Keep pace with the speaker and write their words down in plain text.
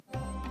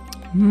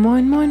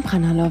Moin moin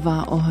Prana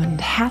Lover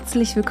und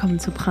herzlich willkommen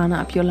zu Prana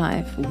Up Your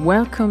Life.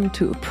 Welcome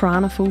to a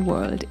Pranaful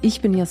World.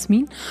 Ich bin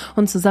Jasmin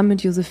und zusammen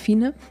mit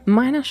Josephine,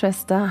 meiner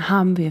Schwester,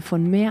 haben wir vor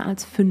mehr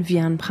als 5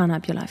 Jahren Prana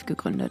Up Your Life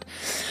gegründet.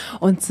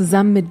 Und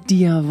zusammen mit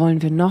dir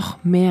wollen wir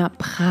noch mehr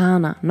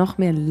Prana, noch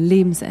mehr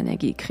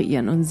Lebensenergie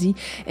kreieren und sie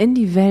in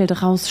die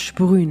Welt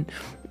raussprühen.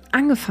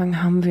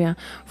 Angefangen haben wir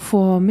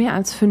vor mehr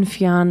als 5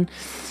 Jahren,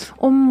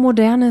 um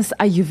modernes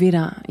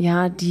Ayurveda,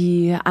 ja,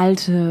 die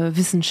alte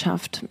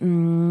Wissenschaft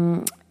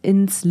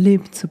ins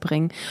Leben zu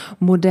bringen,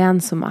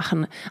 modern zu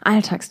machen,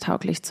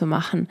 alltagstauglich zu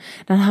machen.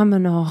 Dann haben wir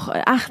noch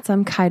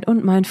Achtsamkeit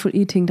und Mindful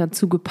Eating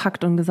dazu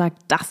gepackt und gesagt,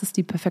 das ist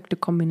die perfekte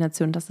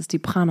Kombination, das ist die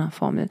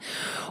Prana-Formel.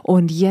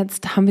 Und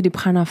jetzt haben wir die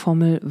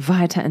Prana-Formel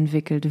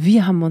weiterentwickelt.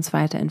 Wir haben uns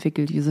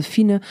weiterentwickelt,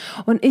 Josephine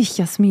und ich,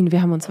 Jasmin,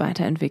 wir haben uns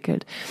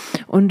weiterentwickelt.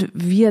 Und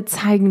wir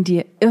zeigen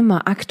dir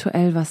immer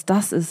aktuell, was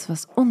das ist,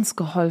 was uns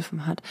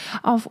geholfen hat,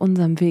 auf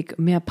unserem Weg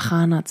mehr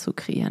Prana zu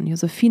kreieren.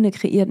 Josephine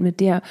kreiert mit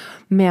dir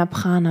mehr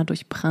Prana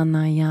durch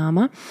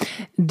Pranayama,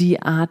 die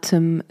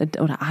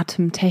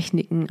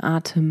Atemtechniken,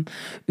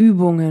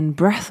 Atemübungen,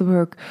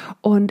 Breathwork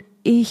und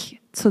ich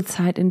zur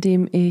Zeit, in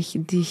dem ich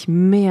dich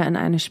mehr in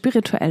eine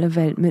spirituelle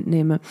Welt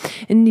mitnehme,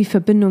 in die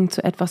Verbindung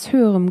zu etwas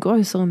Höherem,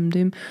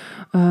 Größerem,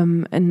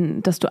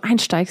 dass du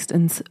einsteigst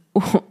ins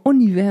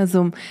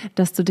Universum,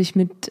 dass du dich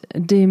mit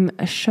dem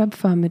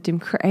Schöpfer, mit dem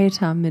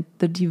Creator, mit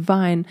the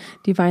Divine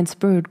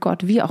Spirit,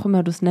 Gott, wie auch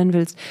immer du es nennen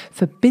willst,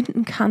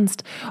 verbinden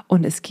kannst.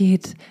 Und es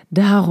geht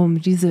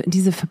darum,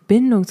 diese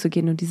Verbindung zu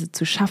gehen und diese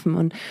zu schaffen.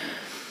 Und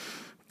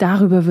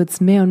darüber wird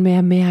es mehr und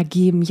mehr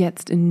geben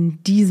jetzt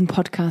in diesem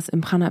Podcast, im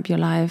Prana Up Your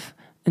Life,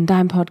 in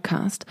deinem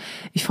Podcast.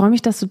 Ich freue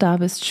mich, dass du da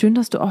bist. Schön,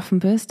 dass du offen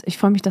bist. Ich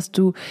freue mich, dass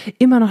du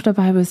immer noch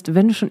dabei bist,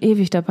 wenn du schon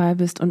ewig dabei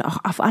bist. Und auch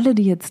auf alle,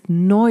 die jetzt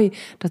neu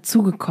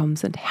dazugekommen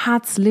sind.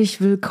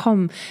 Herzlich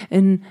willkommen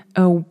in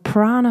a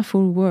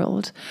Pranaful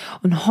World.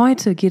 Und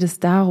heute geht es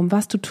darum,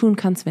 was du tun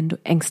kannst, wenn du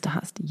Ängste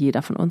hast.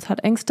 Jeder von uns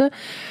hat Ängste.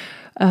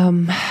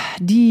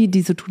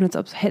 Die so tun,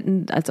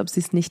 als ob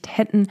sie es nicht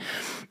hätten.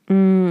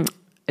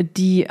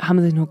 Die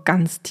haben sich nur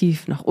ganz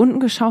tief nach unten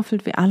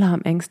geschaufelt. Wir alle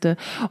haben Ängste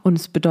und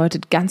es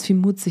bedeutet ganz viel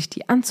Mut, sich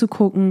die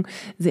anzugucken,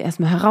 sie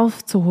erstmal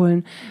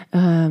herauszuholen,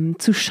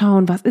 zu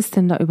schauen, was ist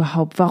denn da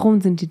überhaupt,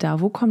 warum sind die da,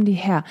 wo kommen die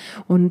her?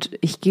 Und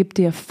ich gebe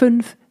dir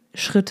 5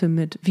 Schritte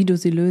mit, wie du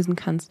sie lösen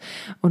kannst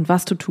und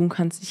was du tun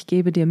kannst. Ich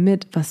gebe dir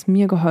mit, was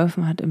mir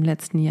geholfen hat im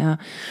letzten Jahr,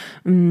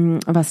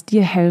 was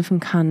dir helfen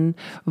kann,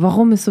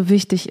 warum es so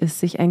wichtig ist,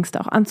 sich Ängste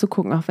auch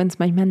anzugucken, auch wenn es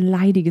manchmal ein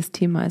leidiges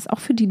Thema ist, auch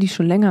für die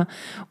schon länger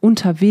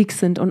unterwegs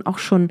sind und auch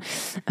schon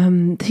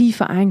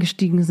tiefer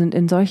eingestiegen sind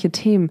in solche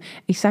Themen.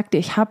 Ich sag dir,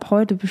 ich habe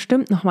heute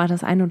bestimmt noch mal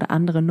das ein oder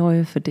andere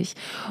Neue für dich.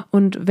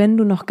 Und wenn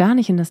du noch gar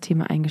nicht in das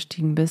Thema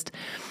eingestiegen bist,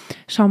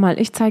 schau mal,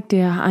 ich zeig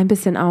dir ein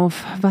bisschen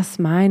auf, was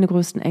meine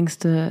größten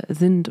Ängste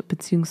sind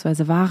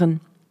bzw. waren,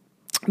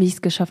 wie ich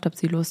es geschafft habe,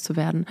 sie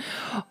loszuwerden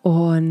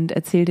und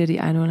erzähl dir die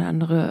eine oder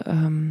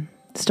andere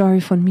Story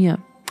von mir.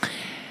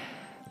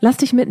 Lass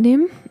dich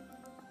mitnehmen.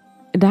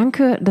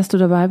 Danke, dass du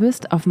dabei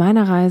bist auf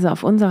meiner Reise,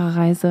 auf unserer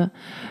Reise.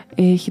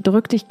 Ich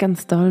drücke dich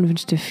ganz doll und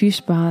wünsche dir viel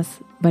Spaß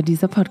bei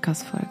dieser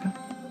Podcast-Folge.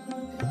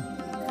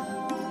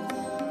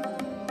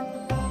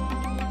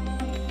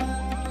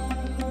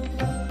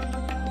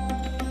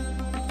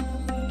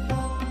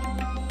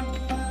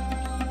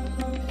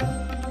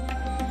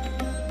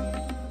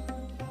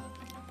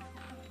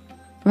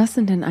 Was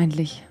sind denn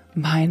eigentlich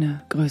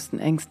meine größten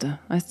Ängste?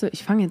 Weißt du,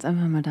 ich fange jetzt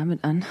einfach mal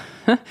damit an.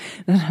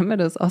 Dann haben wir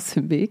das aus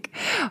dem Weg.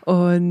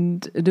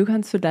 Und du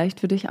kannst vielleicht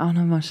für dich auch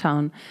nochmal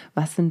schauen,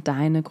 was sind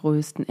deine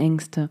größten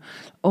Ängste?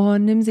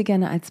 Und nimm sie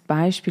gerne als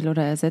Beispiel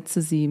oder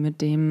ersetze sie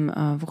mit dem,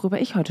 worüber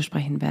ich heute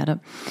sprechen werde,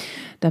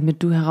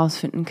 damit du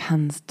herausfinden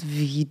kannst,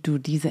 wie du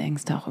diese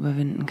Ängste auch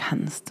überwinden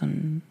kannst.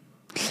 Und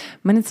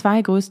meine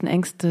 2 größten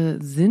Ängste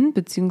sind,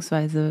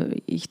 beziehungsweise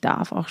ich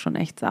darf auch schon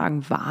echt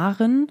sagen,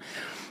 waren,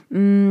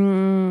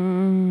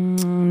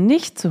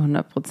 nicht zu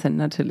 100%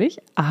 natürlich,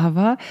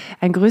 aber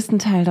einen größten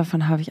Teil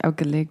davon habe ich auch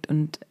gelegt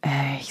und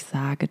ich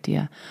sage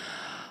dir,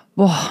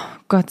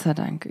 Gott sei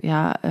Dank,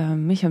 ja,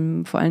 mich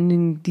haben vor allen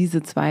Dingen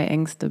diese 2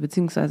 Ängste,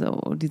 beziehungsweise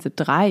diese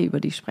 3,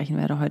 über die ich sprechen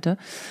werde heute,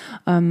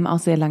 auch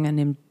sehr lange in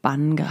den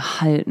Bann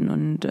gehalten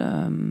und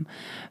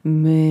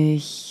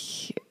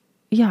mich,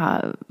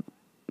 ja,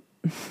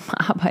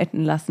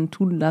 arbeiten lassen,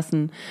 tun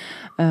lassen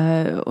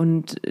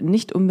und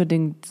nicht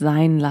unbedingt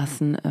sein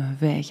lassen,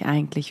 wer ich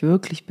eigentlich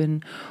wirklich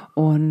bin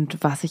und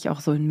was ich auch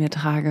so in mir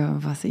trage,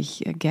 was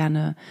ich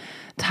gerne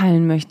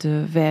teilen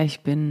möchte, wer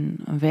ich bin,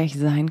 wer ich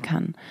sein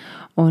kann.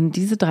 Und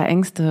diese 3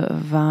 Ängste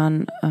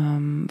waren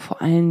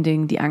vor allen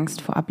Dingen die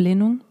Angst vor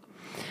Ablehnung,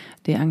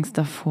 die Angst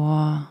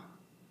davor,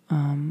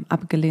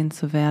 abgelehnt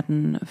zu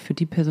werden für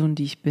die Person,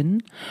 die ich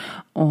bin.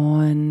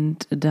 Und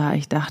da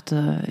ich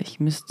dachte, ich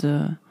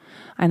müsste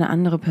eine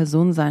andere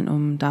Person sein,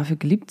 um dafür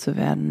geliebt zu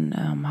werden,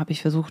 habe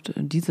ich versucht,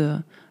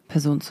 diese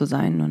Person zu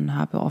sein und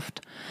habe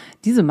oft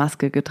diese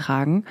Maske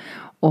getragen,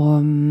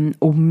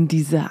 um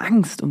diese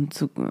Angst,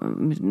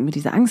 mit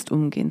dieser Angst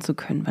umgehen zu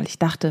können, weil ich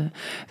dachte,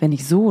 wenn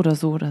ich so oder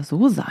so oder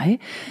so sei,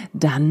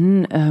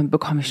 dann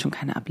bekomme ich schon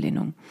keine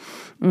Ablehnung.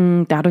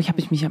 Dadurch habe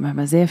ich mich aber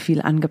immer sehr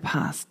viel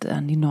angepasst,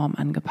 an die Norm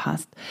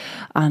angepasst,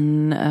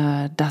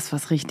 an das,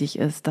 was richtig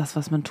ist, das,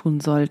 was man tun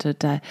sollte,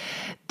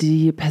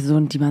 die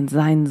Person, die man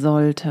sein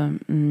sollte.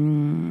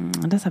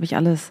 Das habe ich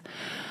alles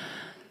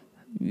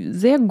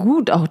sehr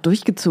gut auch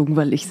durchgezogen,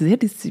 weil ich sehr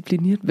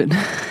diszipliniert bin.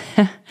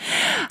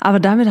 Aber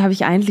damit habe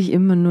ich eigentlich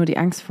immer nur die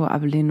Angst vor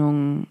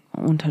Ablehnung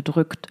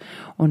unterdrückt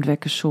und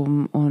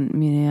weggeschoben und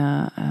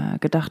mir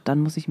gedacht,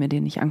 dann muss ich mir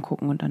den nicht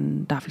angucken und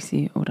dann darf ich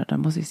sie oder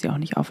dann muss ich sie auch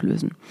nicht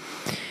auflösen.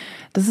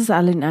 Das ist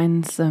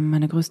eines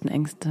meiner größten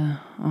Ängste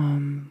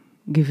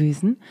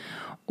gewesen.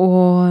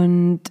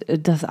 Und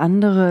das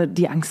andere,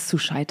 die Angst zu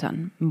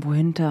scheitern,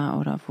 wohinter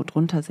oder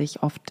worunter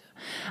sich oft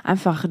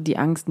einfach die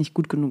Angst, nicht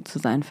gut genug zu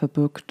sein,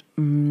 verbirgt,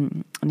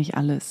 nicht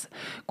alles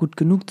gut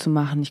genug zu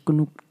machen, nicht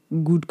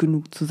gut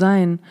genug zu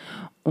sein,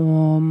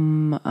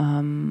 um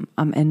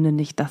am Ende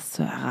nicht das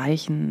zu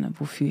erreichen,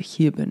 wofür ich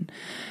hier bin.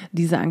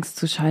 Diese Angst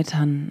zu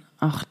scheitern,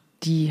 auch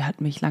die hat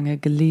mich lange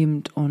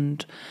gelähmt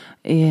und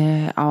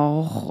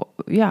auch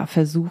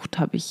versucht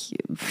habe ich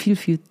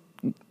viel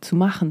zu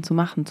machen,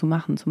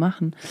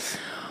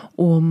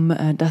 um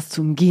das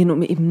zu umgehen,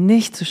 um eben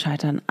nicht zu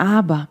scheitern.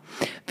 Aber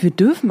wir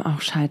dürfen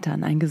auch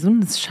scheitern. Ein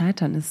gesundes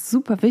Scheitern ist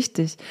super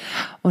wichtig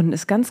und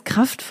ist ganz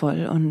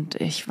kraftvoll. Und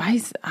ich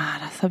weiß,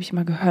 das habe ich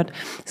mal gehört.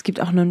 Es gibt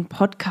auch einen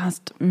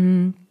Podcast,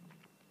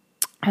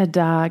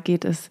 da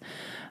geht es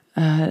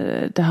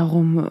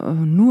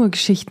darum, nur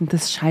Geschichten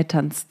des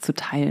Scheiterns zu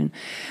teilen.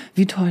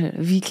 Wie toll,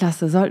 wie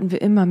klasse, sollten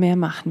wir immer mehr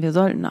machen. Wir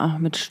sollten auch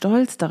mit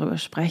Stolz darüber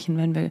sprechen,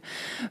 wenn wir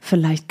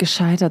vielleicht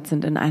gescheitert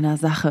sind in einer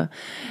Sache.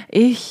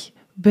 Ich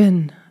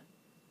bin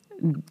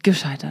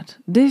gescheitert,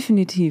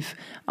 definitiv,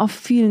 auf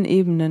vielen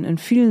Ebenen, in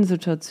vielen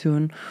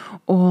Situationen.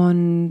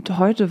 Und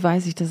heute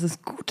weiß ich, dass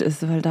es gut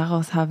ist, weil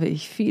daraus habe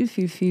ich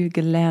viel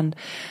gelernt.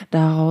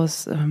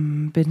 Daraus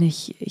bin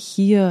ich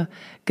hier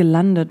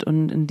gelandet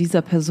und in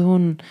dieser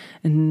Person,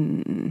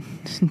 in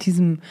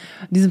diesem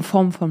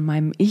Form von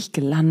meinem Ich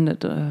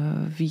gelandet,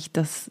 wie ich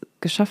das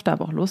geschafft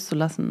habe, auch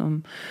loszulassen,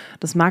 um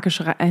das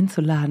Magische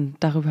einzuladen.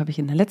 Darüber habe ich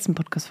in der letzten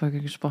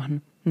Podcast-Folge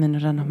gesprochen, wenn du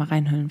da nochmal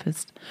reinhören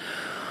willst.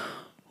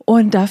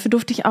 Und dafür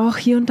durfte ich auch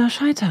hier und da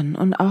scheitern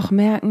und auch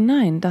merken,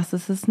 nein, das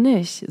ist es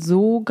nicht,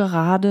 so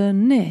gerade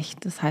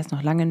nicht. Das heißt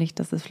noch lange nicht,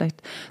 dass es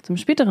vielleicht zum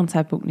späteren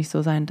Zeitpunkt nicht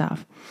so sein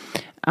darf.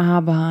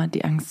 Aber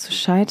die Angst zu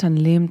scheitern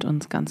lähmt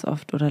uns ganz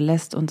oft oder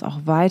lässt uns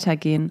auch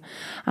weitergehen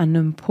an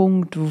einem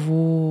Punkt,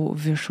 wo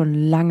wir schon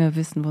lange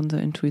wissen, wo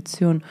unsere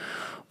Intuition,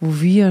 wo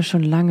wir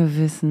schon lange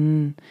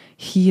wissen,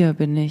 hier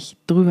bin ich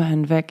drüber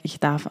hinweg, ich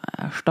darf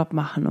Stopp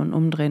machen und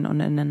umdrehen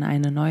und in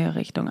eine neue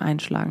Richtung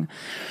einschlagen.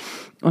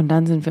 Und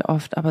dann sind wir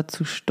oft aber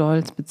zu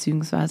stolz,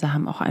 beziehungsweise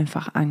haben auch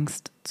einfach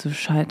Angst zu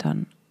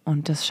scheitern.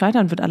 Und das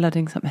Scheitern wird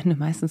allerdings am Ende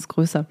meistens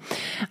größer,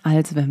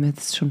 als wenn wir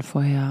es schon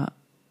vorher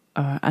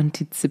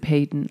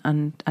antizipieren.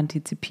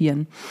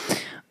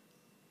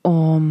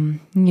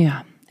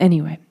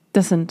 Anyway,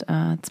 das sind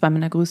zwei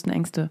meiner größten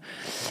Ängste,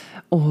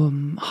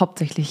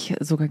 hauptsächlich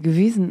sogar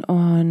gewesen.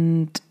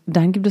 Und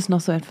dann gibt es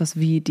noch so etwas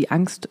wie die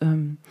Angst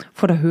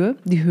vor der Höhe,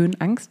 die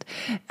Höhenangst.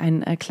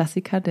 Ein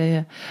Klassiker,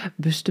 die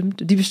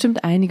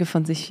bestimmt einige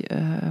von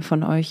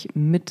euch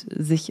mit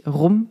sich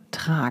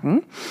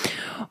rumtragen.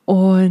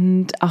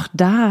 Und auch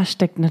da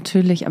steckt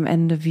natürlich am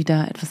Ende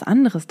wieder etwas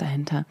anderes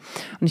dahinter.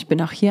 Und ich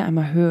bin auch hier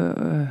einmal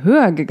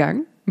höher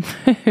gegangen,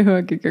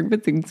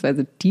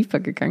 beziehungsweise tiefer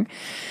gegangen.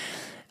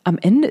 Am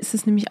Ende ist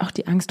es nämlich auch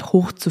die Angst,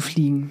 hoch zu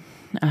fliegen.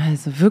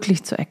 Also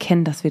wirklich zu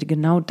erkennen, dass wir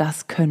genau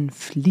das können,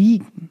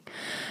 fliegen,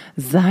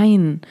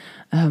 sein,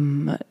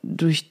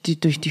 durch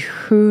die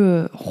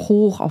Höhe,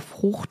 hoch,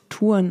 auf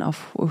Hochtouren,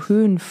 auf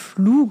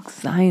Höhenflug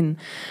sein.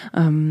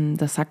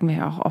 Das sagen wir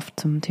ja auch oft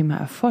zum Thema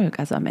Erfolg.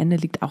 Also am Ende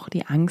liegt auch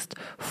die Angst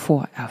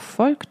vor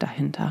Erfolg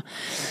dahinter.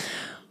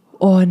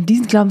 Und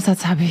diesen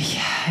Glaubenssatz habe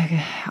ich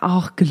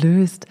auch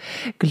gelöscht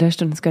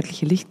und ins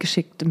göttliche Licht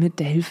geschickt mit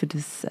der Hilfe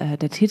der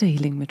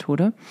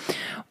Theta-Healing-Methode.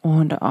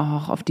 Und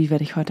auch auf die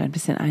werde ich heute ein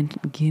bisschen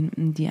eingehen,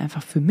 die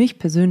einfach für mich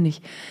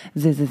persönlich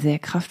sehr, sehr, sehr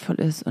kraftvoll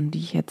ist und die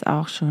ich jetzt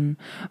auch schon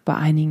bei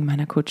einigen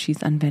meiner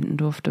Coaches anwenden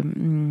durfte,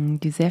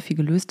 die sehr viel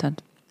gelöst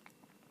hat.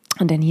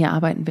 Denn hier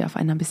arbeiten wir auf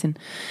einer ein bisschen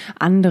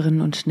anderen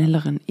und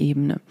schnelleren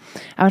Ebene.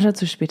 Aber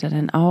dazu später,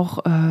 denn auch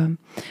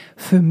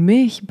für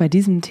mich bei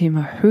diesem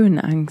Thema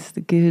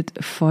Höhenangst gilt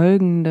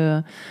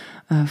folgendes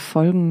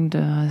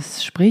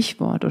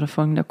Sprichwort oder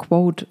folgender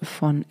Quote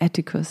von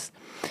Atticus.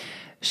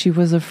 She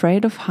was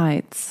afraid of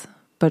heights,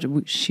 but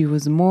she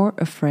was more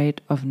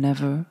afraid of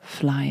never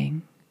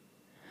flying.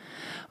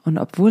 Und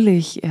obwohl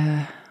ich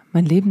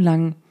mein Leben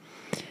lang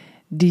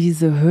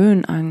diese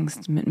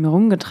Höhenangst mit mir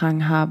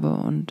rumgetragen habe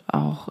und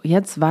auch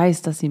jetzt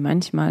weiß, dass sie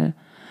manchmal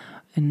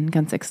in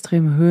ganz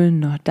extremen Höhen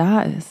noch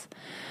da ist,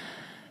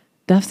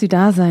 darf sie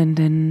da sein,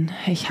 denn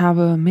ich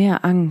habe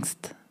mehr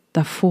Angst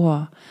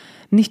davor,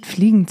 nicht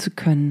fliegen zu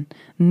können,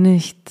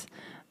 nicht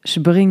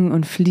springen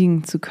und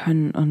fliegen zu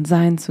können und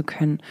sein zu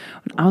können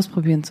und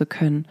ausprobieren zu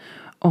können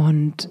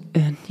und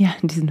in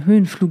diesen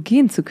Höhenflug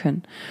gehen zu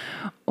können.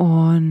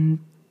 Und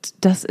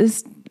das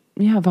ist,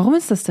 warum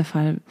ist das der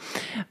Fall?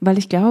 Weil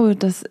ich glaube,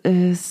 dass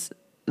es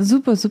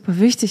super, super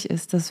wichtig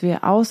ist, dass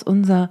wir aus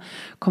unserer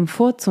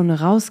Komfortzone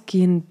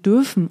rausgehen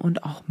dürfen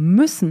und auch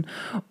müssen,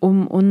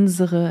 um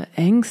unsere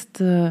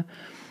Ängste,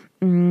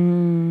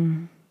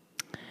 um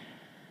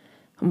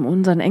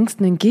unseren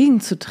Ängsten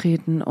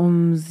entgegenzutreten,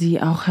 um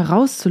sie auch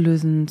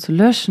herauszulösen, zu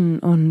löschen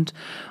und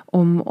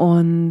um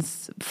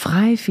uns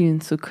frei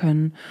fühlen zu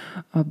können,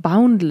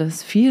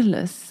 boundless,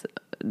 fearless,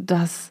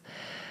 dass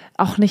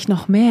auch nicht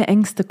noch mehr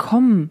Ängste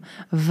kommen,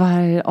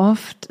 weil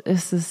oft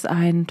ist es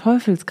ein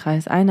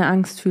Teufelskreis, eine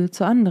Angst führt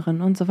zur anderen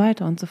und so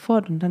weiter und so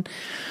fort. Und dann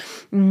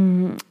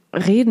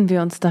reden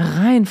wir uns da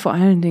rein vor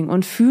allen Dingen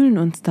und fühlen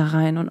uns da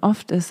rein. Und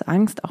oft ist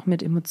Angst auch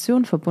mit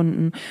Emotionen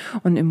verbunden.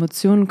 Und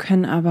Emotionen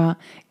können aber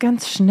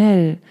ganz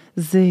schnell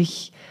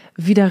sich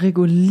wieder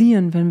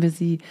regulieren, wenn wir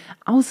sie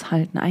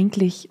aushalten.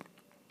 Eigentlich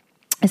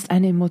ist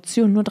eine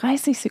Emotion nur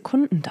 30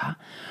 Sekunden da.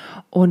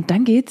 Und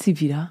dann geht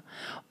sie wieder.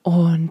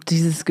 Und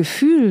dieses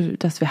Gefühl,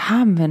 das wir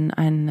haben,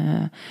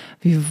 wenn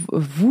wie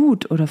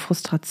Wut oder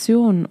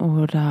Frustration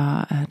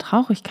oder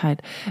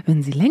Traurigkeit,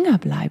 wenn sie länger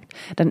bleibt,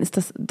 dann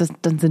ist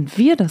dann sind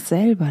wir das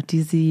selber,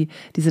 die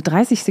diese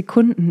 30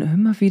 Sekunden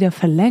immer wieder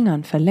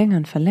verlängern.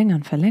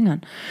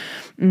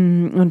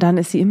 Und dann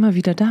ist sie immer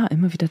wieder da.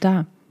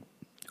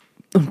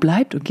 Und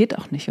bleibt und geht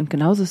auch nicht. Und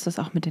genauso ist das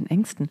auch mit den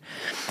Ängsten.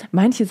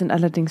 Manche sind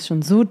allerdings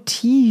schon so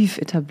tief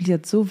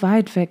etabliert, so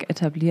weit weg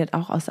etabliert,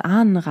 auch aus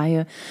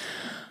Ahnenreihe,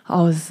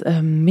 aus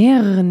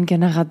mehreren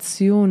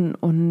Generationen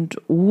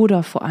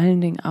oder vor allen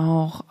Dingen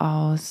auch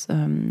aus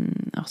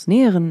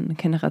näheren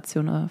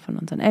Generationen von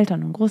unseren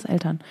Eltern und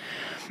Großeltern,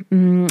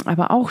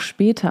 aber auch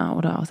später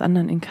oder aus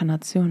anderen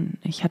Inkarnationen.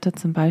 Ich hatte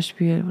zum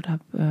Beispiel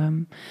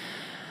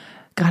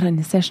gerade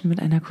eine Session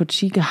mit einer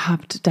Coachie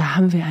gehabt, da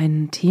haben wir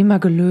ein Thema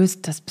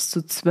gelöst, das bis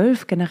zu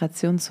 12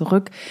 Generationen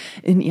zurück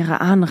in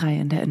ihrer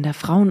Ahnenreihe, in der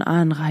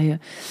Frauenahnenreihe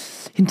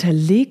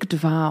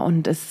hinterlegt war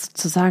und es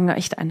sozusagen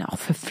echt eine auch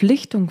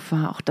Verpflichtung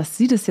war, auch dass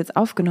sie das jetzt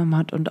aufgenommen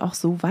hat und auch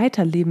so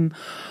weiterleben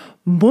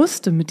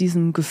musste mit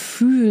diesem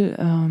Gefühl.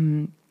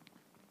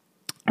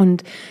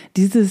 Und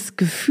dieses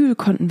Gefühl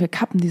konnten wir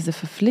kappen, diese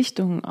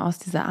Verpflichtung aus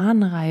dieser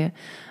Ahnenreihe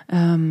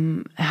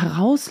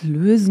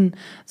herauslösen,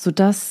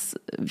 sodass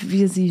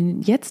wir sie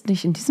jetzt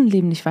nicht in diesem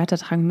Leben nicht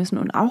weitertragen müssen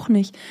und auch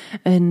nicht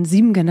in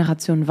 7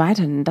 Generationen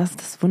weiter. Denn das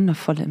ist das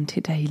Wundervolle im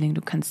Theta Healing.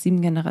 Du kannst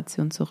 7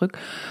 Generationen zurück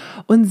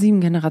und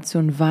 7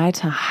 Generationen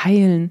weiter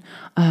heilen,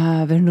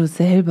 wenn du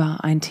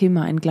selber ein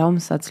Thema, einen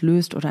Glaubenssatz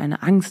löst oder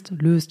eine Angst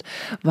löst,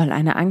 weil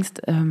eine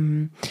Angst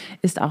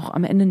ist auch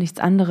am Ende nichts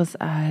anderes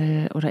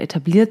oder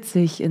etabliert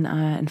sich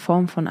in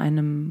Form von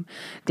einem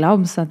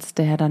Glaubenssatz,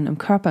 der dann im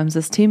Körper, im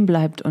System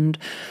bleibt und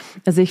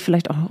sich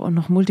vielleicht auch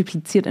noch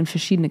multipliziert in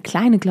verschiedene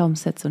kleine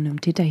Glaubenssätze. Und im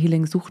Theta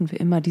Healing suchen wir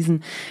immer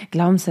diesen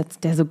Glaubenssatz,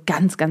 der so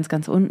ganz, ganz,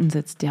 ganz unten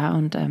sitzt. Ja,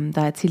 und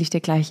da erzähle ich dir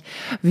gleich,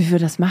 wie wir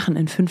das machen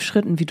in 5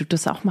 Schritten, wie du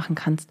das auch machen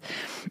kannst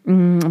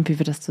und wie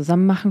wir das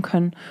zusammen machen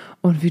können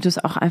und wie du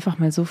es auch einfach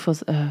mal so für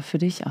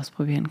dich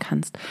ausprobieren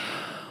kannst.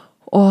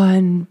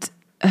 Und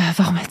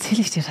warum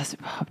erzähle ich dir das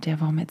überhaupt? Ja,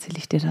 warum erzähle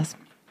ich dir das?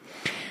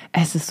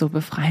 Es ist so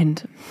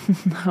befreiend,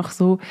 auch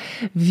so,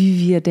 wie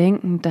wir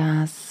denken,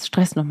 dass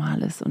Stress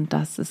normal ist und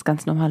dass es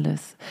ganz normal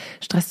ist,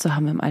 Stress zu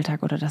haben im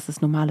Alltag oder dass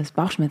es normal ist,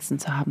 Bauchschmerzen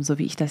zu haben, so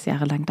wie ich das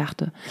jahrelang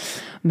dachte,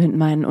 mit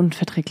meinen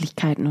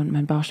Unverträglichkeiten und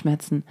meinen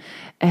Bauchschmerzen.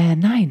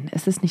 Nein,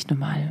 es ist nicht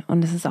normal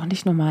und es ist auch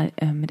nicht normal,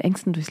 mit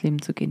Ängsten durchs Leben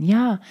zu gehen.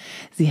 Ja,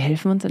 sie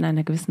helfen uns in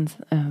einer gewissen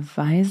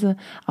Weise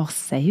auch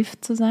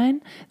safe zu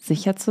sein,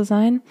 sicher zu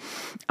sein,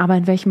 aber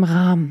in welchem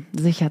Rahmen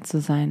sicher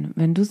zu sein?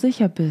 Wenn du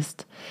sicher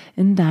bist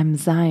in deinem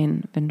Sein,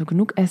 wenn du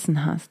genug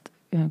Essen hast,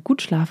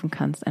 gut schlafen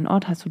kannst, einen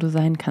Ort hast, wo du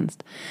sein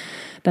kannst,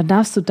 dann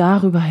darfst du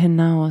darüber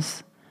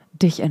hinaus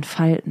dich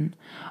entfalten.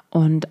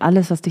 Und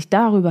alles, was dich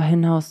darüber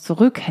hinaus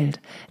zurückhält,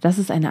 das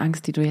ist eine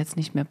Angst, die du jetzt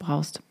nicht mehr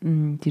brauchst,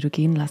 die du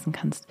gehen lassen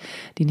kannst,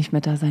 die nicht mehr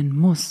da sein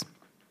muss.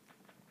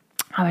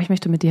 Aber ich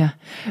möchte mit dir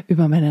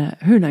über meine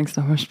Höhenangst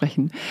nochmal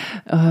sprechen.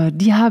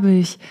 Die habe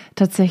ich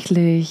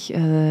tatsächlich,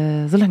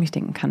 solange ich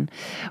denken kann.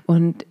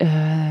 Und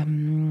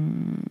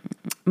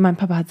mein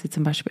Papa hat sie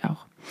zum Beispiel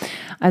auch.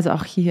 Also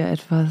auch hier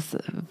etwas,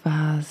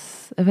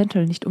 was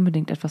eventuell nicht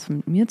unbedingt etwas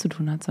mit mir zu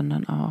tun hat,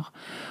 sondern auch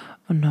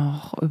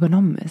noch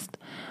übernommen ist.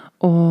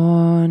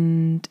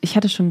 Und ich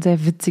hatte schon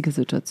sehr witzige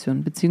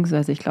Situationen,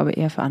 beziehungsweise ich glaube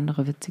eher für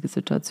andere witzige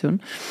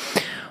Situationen,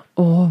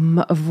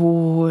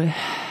 wo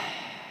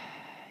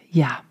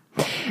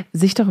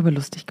sich darüber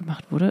lustig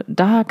gemacht wurde.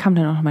 Da kam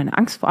dann auch noch meine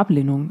Angst vor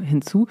Ablehnung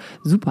hinzu.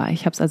 Super,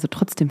 ich habe es also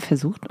trotzdem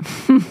versucht,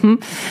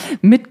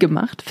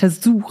 mitgemacht,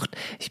 versucht.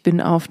 Ich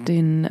bin auf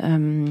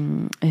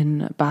in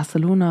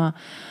Barcelona,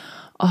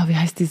 wie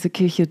heißt diese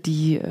Kirche,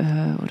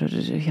 diese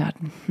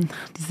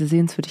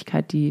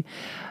Sehenswürdigkeit, die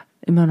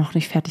immer noch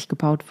nicht fertig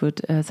gebaut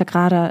wird. La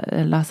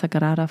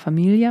Sagrada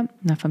Familia,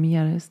 La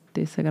Familia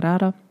de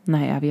Sagrada,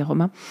 naja, wie auch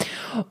immer.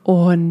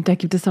 Und da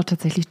gibt es auch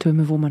tatsächlich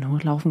Türme, wo man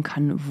hochlaufen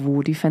kann,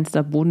 wo die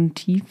Fenster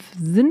bodentief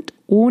sind,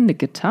 ohne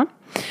Gitter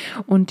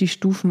und die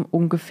Stufen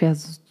ungefähr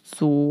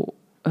so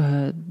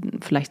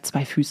vielleicht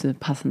 2 Füße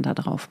passen da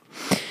drauf.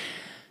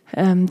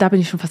 Da bin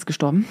ich schon fast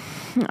gestorben.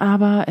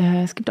 Aber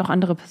es gibt auch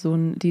andere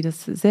Personen, die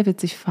das sehr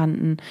witzig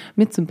fanden,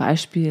 mir zum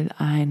Beispiel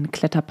einen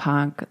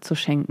Kletterpark zu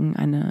schenken,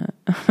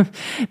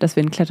 dass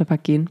wir in den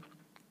Kletterpark gehen.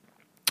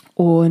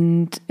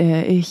 Und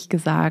ich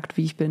gesagt,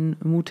 wie ich bin,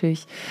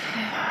 mutig,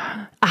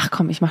 ach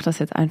komm, ich mache das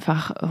jetzt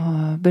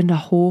einfach, bin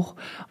da hoch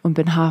und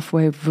bin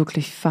halfway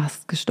wirklich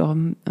fast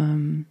gestorben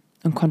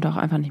und konnte auch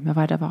einfach nicht mehr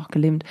weiter, war auch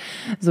gelähmt,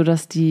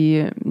 sodass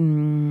die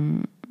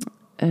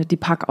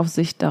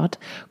Parkaufsicht dort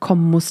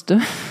kommen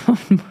musste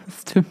und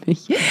musste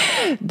mich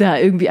da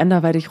irgendwie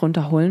anderweitig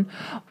runterholen.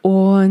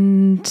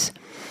 Und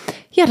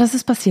ja, das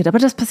ist passiert. Aber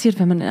das passiert,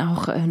 wenn man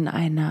auch in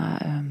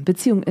einer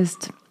Beziehung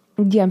ist,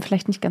 die einem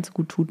vielleicht nicht ganz so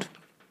gut tut.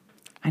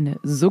 Eine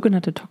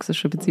sogenannte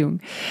toxische Beziehung,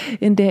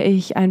 in der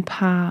ich ein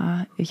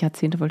paar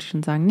Jahrzehnte, wollte ich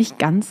schon sagen, nicht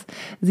ganz,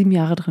 7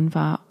 Jahre drin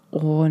war.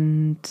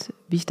 Und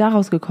wie ich da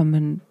rausgekommen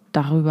bin,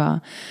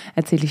 darüber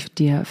erzähle ich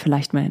dir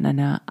vielleicht mal in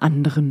einer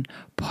anderen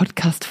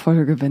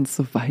Podcast-Folge, wenn es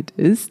soweit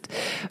ist.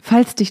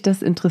 Falls dich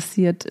das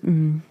interessiert,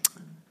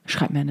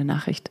 schreib mir eine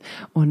Nachricht.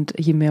 Und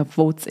je mehr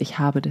Votes ich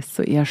habe,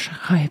 desto eher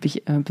schreibe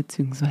ich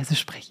beziehungsweise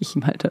spreche ich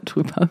mal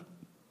darüber.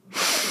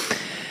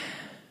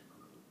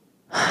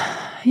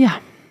 Ja,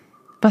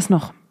 was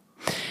noch?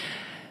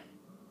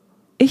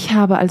 Ich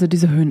habe also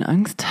diese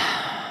Höhenangst.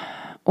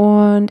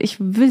 Und ich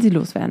will sie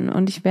loswerden.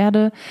 Und ich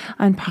werde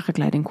einen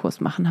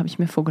Paragliding-Kurs machen, habe ich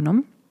mir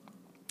vorgenommen.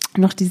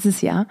 Noch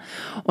dieses Jahr.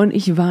 Und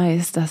ich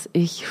weiß, dass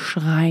ich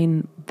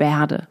schreien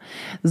werde.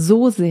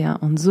 So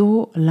sehr und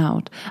so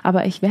laut.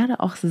 Aber ich werde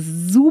auch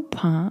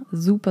super,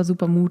 super,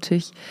 super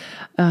mutig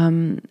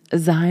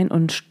sein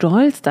und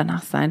stolz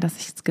danach sein, dass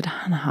ich es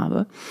getan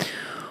habe.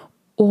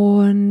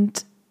 Und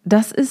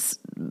das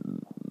ist,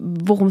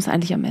 worum es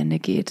eigentlich am Ende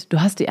geht. Du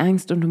hast die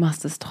Angst und du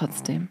machst es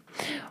trotzdem.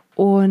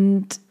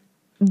 Und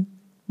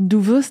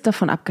du wirst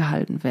davon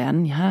abgehalten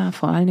werden, ja,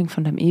 vor allen Dingen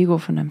von deinem Ego,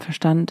 von deinem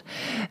Verstand,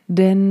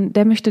 denn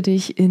der möchte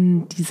dich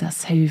in dieser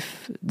Safe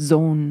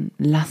Zone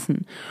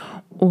lassen.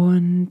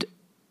 Und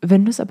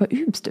wenn du es aber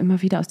übst,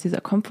 immer wieder aus dieser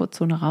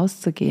Komfortzone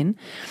rauszugehen,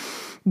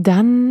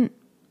 dann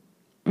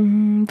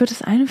wird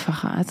es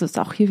einfacher. Also ist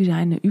auch hier wieder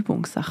eine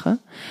Übungssache.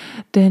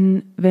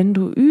 Denn wenn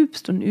du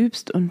übst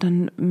und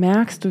dann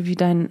merkst du, wie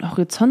dein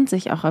Horizont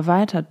sich auch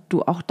erweitert,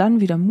 du auch dann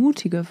wieder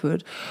mutiger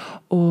wird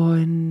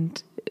und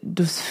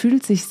das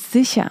fühlt sich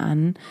sicher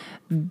an,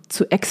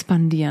 zu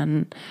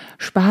expandieren,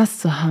 Spaß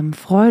zu haben,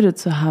 Freude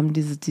zu haben,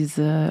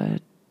 diese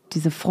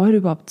Freude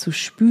überhaupt zu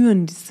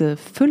spüren, diese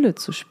Fülle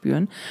zu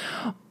spüren.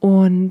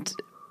 Und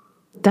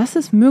das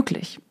ist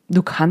möglich.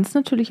 Du kannst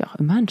natürlich auch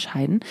immer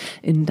entscheiden,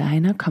 in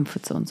deiner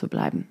Comfortzone zu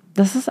bleiben.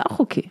 Das ist auch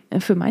okay.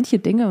 Für manche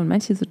Dinge und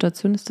manche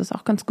Situationen ist das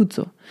auch ganz gut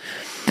so.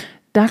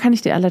 Da kann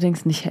ich dir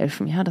allerdings nicht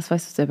helfen. Ja, das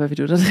weißt du selber, wie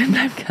du da drin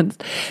bleiben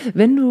kannst.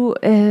 Wenn du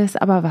es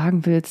aber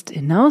wagen willst,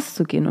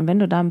 hinauszugehen und wenn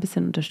du da ein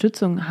bisschen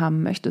Unterstützung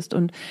haben möchtest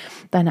und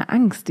deine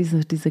Angst,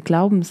 diese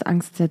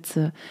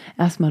Glaubensangstsätze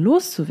erstmal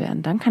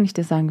loszuwerden, dann kann ich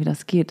dir sagen, wie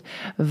das geht,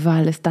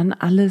 weil es dann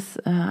alles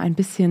ein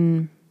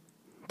bisschen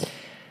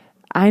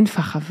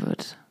einfacher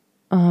wird.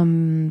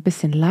 Ein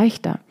bisschen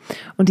leichter.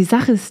 Und die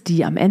Sache ist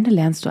die, am Ende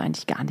lernst du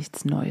eigentlich gar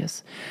nichts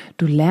Neues.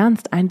 Du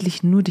lernst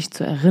eigentlich nur dich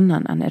zu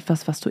erinnern an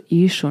etwas, was du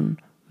schon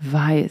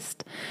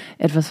weißt,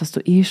 etwas, was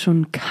du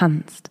schon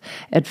kannst,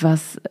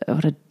 etwas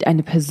oder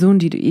eine Person,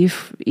 die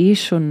du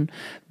schon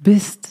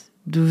bist.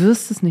 Du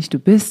wirst es nicht, du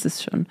bist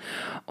es schon.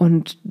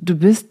 Und du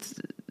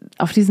bist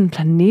auf diesen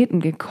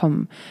Planeten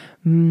gekommen,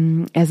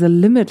 as a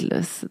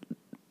limitless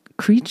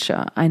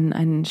creature,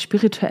 ein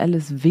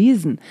spirituelles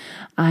Wesen,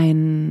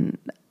 ein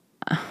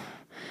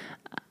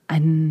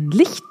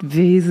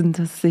Lichtwesen,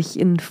 das sich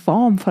in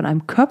Form von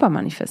einem Körper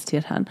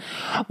manifestiert hat.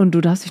 Und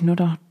du darfst dich nur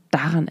doch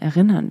daran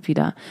erinnern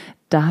wieder,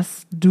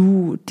 dass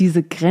du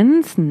diese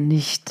Grenzen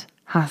nicht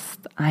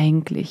hast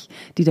eigentlich,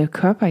 die der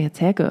Körper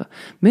jetzt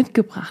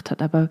mitgebracht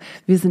hat. Aber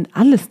wir sind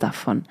alles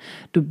davon.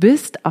 Du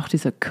bist auch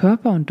dieser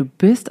Körper und du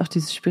bist auch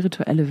dieses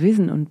spirituelle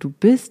Wesen und du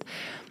bist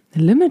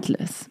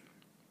limitless.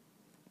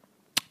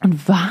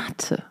 Und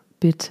warte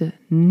bitte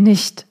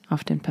nicht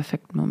auf den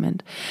perfekten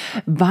Moment,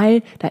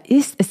 weil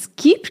es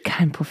gibt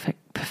keinen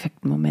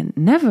perfekten Moment.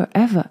 Never,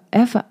 ever,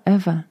 ever,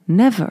 ever,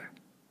 never.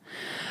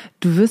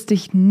 Du wirst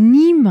dich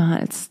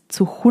niemals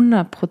zu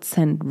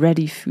 100%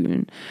 ready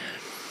fühlen.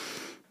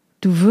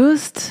 Du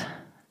wirst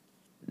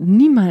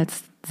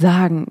niemals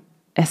sagen,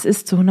 es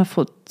ist zu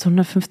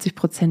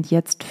 150%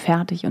 jetzt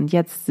fertig und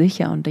jetzt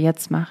sicher und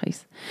jetzt mache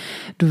ich's.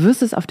 Du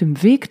wirst es auf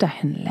dem Weg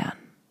dahin lernen.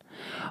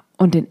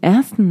 Und den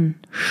ersten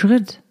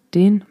Schritt,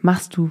 den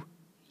machst du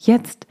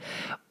jetzt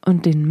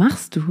und den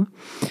machst du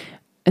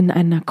in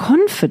einer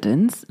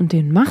Confidence und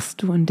den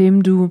machst du,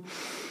 indem du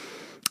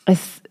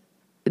es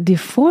dir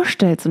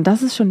vorstellst, und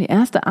das ist schon die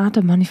erste Art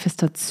der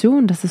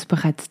Manifestation, dass es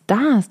bereits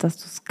da ist, dass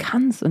du es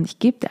kannst. Und ich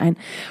gebe dir ein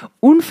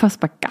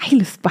unfassbar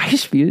geiles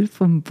Beispiel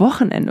vom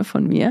Wochenende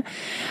von mir,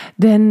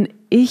 denn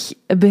ich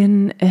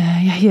bin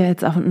hier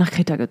jetzt auch nach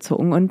Kreta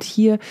gezogen und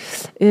hier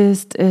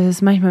ist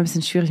es manchmal ein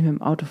bisschen schwierig mit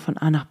dem Auto von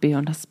A nach B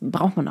und das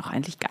braucht man auch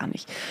eigentlich gar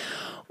nicht.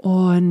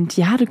 Und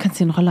ja, du kannst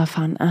hier einen Roller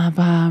fahren,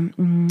 aber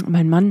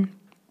mein Mann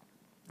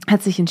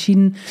hat sich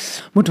entschieden,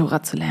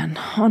 Motorrad zu lernen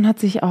und hat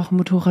sich auch ein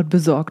Motorrad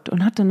besorgt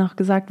und hat dann auch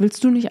gesagt,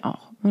 willst du nicht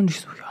auch? Und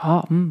ich so,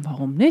 ja,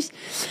 warum nicht?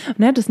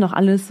 Und er hat es noch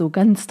alles so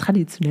ganz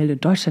traditionell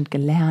in Deutschland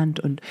gelernt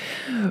und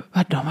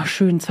hat nochmal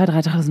schön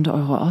 2.000, 3.000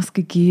 Euro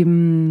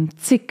ausgegeben,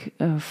 zig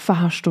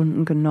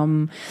Fahrstunden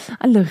genommen,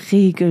 alle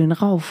Regeln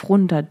rauf,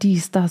 runter,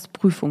 dies, das,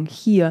 Prüfung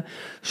hier,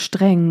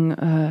 strenge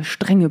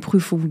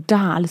Prüfung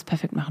da, alles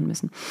perfekt machen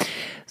müssen.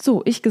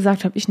 So, ich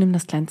gesagt habe, ich nehme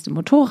das kleinste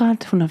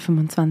Motorrad,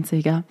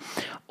 125er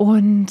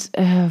und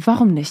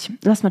warum nicht?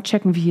 Lass mal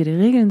checken, wie hier die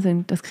Regeln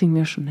sind, das kriegen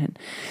wir schon hin.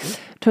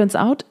 Turns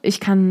out, ich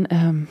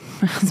kann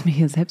es mir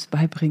hier selbst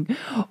beibringen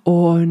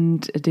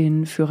und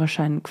den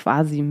Führerschein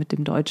quasi mit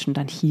dem Deutschen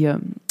dann hier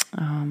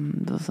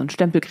so einen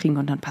Stempel kriegen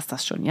und dann passt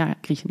das schon. Ja,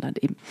 Griechenland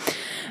eben.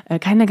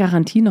 Keine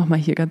Garantie, nochmal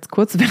hier ganz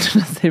kurz, wenn du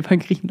das selber in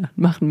Griechenland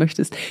machen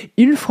möchtest,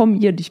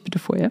 informier dich bitte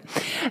vorher.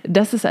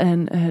 Das ist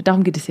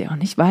darum geht es ja auch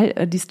nicht,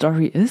 weil die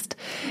Story ist,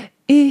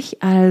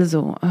 das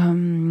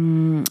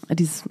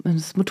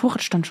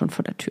Motorrad stand schon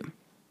vor der Tür.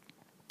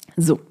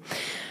 So.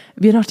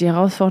 Wir noch die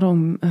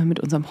Herausforderung mit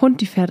unserem Hund,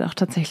 die fährt auch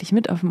tatsächlich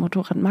mit auf dem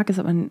Motorrad, hat es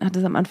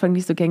am Anfang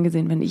nicht so gern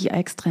gesehen, wenn ich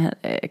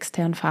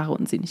extern fahre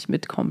und sie nicht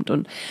mitkommt.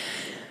 Und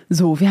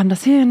so, wir haben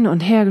das hin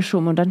und her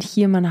geschoben und dann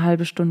hier mal eine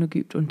halbe Stunde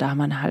geübt und da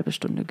mal eine halbe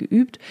Stunde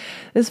geübt.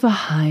 Es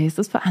war heiß,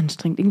 es war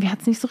anstrengend, irgendwie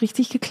hat es nicht so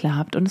richtig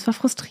geklappt und es war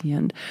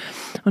frustrierend.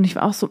 Und ich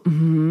war auch so,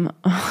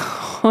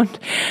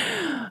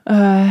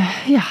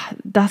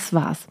 das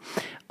war's.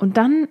 Und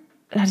dann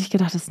hatte ich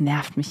gedacht, das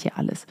nervt mich hier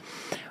alles.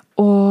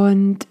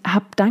 Und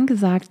habe dann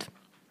gesagt,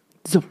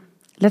 so,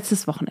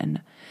 letztes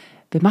Wochenende,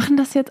 wir machen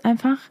das jetzt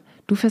einfach,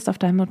 du fährst auf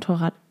deinem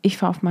Motorrad, ich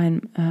fahre auf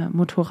meinem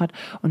Motorrad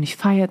und ich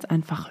fahre jetzt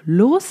einfach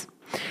los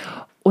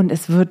und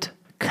es wird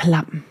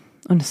klappen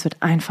und es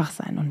wird einfach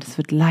sein und es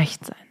wird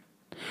leicht sein.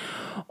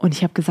 Und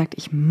ich habe gesagt,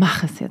 ich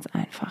mache es jetzt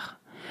einfach.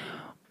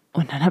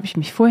 Und dann habe ich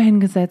mich vorher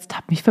hingesetzt,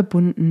 habe mich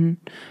verbunden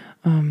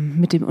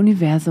mit dem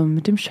Universum,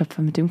 mit dem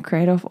Schöpfer, mit dem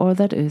Creator of all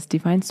that is,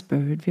 Divine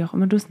Spirit, wie auch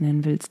immer du es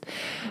nennen willst,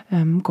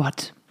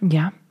 Gott,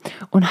 ja,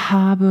 und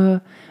habe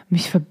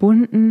mich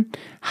verbunden,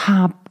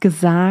 habe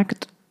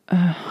gesagt,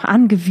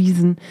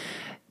 angewiesen,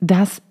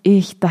 dass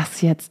ich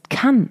das jetzt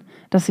kann,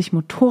 dass ich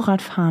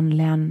Motorrad fahren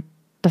lernen,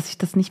 dass ich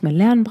das nicht mehr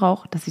lernen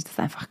brauche, dass ich das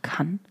einfach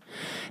kann,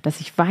 dass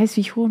ich weiß,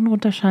 wie ich hoch und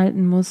runter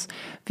schalten muss,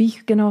 wie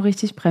ich genau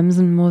richtig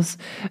bremsen muss,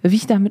 wie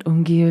ich damit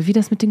umgehe, wie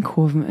das mit den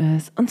Kurven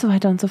ist und so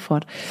weiter und so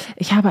fort.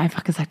 Ich habe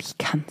einfach gesagt, ich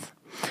kann's.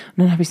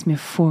 Und dann habe ich es mir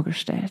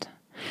vorgestellt.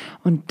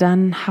 Und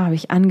dann habe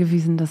ich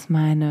angewiesen, dass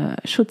meine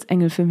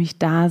Schutzengel für mich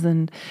da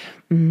sind.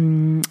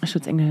 Mein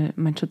Schutzengel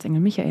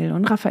Michael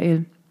und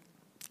Raphael.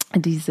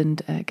 Die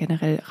sind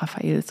generell,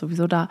 Raphael ist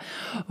sowieso da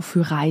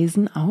für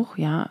Reisen auch,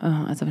 ja.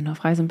 Also wenn du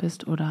auf Reisen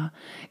bist oder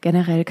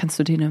generell kannst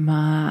du den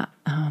immer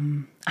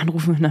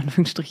anrufen, in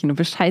Anführungsstrichen, und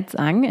Bescheid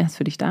sagen. Er ist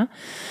für dich da.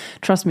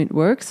 Trust me, it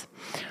works.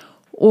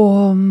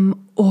 Und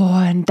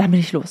dann bin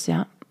ich los,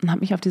 ja. Und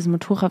habe mich auf dieses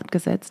Motorrad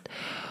gesetzt.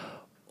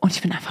 Und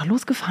ich bin einfach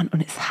losgefahren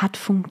und es hat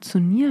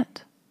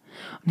funktioniert.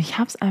 Und ich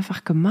habe es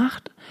einfach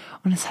gemacht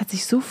und es hat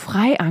sich so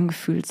frei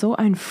angefühlt, so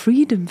ein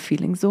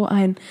Freedom-Feeling, so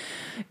ein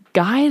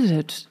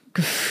guided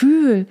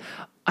Gefühl,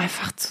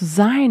 einfach zu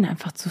sein,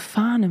 einfach zu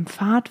fahren im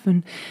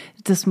Fahrtwind.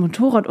 Das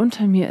Motorrad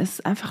unter mir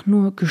ist einfach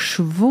nur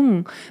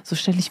geschwungen. So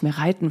stelle ich mir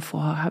Reiten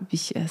vor, habe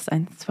ich erst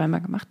 1-2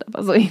 Mal gemacht,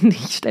 aber so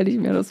ähnlich stelle ich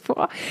mir das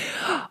vor.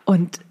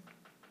 Und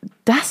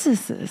das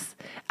ist es.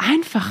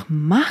 Einfach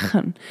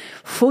machen.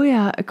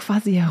 Vorher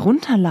quasi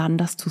herunterladen,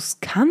 dass du es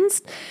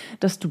kannst,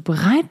 dass du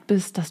bereit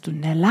bist, dass du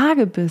in der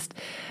Lage bist.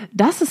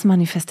 Das ist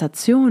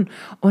Manifestation.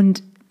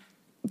 Und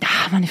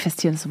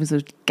manifestieren ist sowieso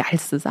die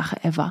geilste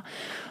Sache ever.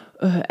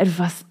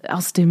 Etwas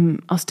aus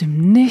dem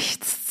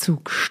Nichts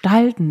zu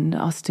gestalten,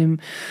 aus dem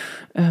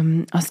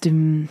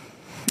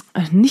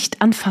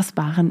nicht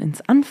Anfassbaren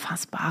ins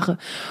Anfassbare.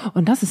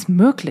 Und das ist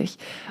möglich.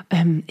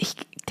 Ich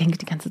denke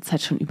die ganze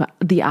Zeit schon über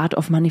The Art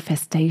of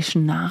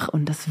Manifestation nach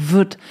und es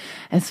wird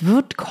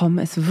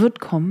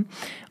kommen.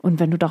 Und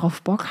wenn du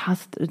darauf Bock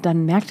hast,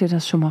 dann merk dir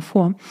das schon mal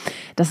vor,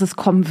 dass es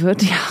kommen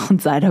wird, ja,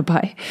 und sei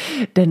dabei,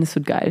 denn es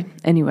wird geil.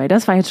 Anyway,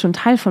 das war jetzt schon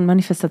Teil von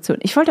Manifestation.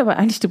 Ich wollte aber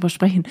eigentlich darüber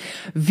sprechen,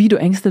 wie du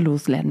Ängste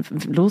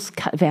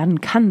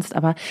loswerden kannst,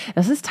 aber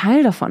das ist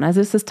Teil davon. Also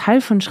es ist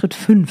Teil von Schritt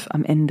 5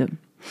 am Ende.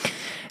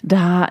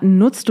 Da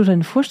nutzt du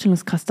deine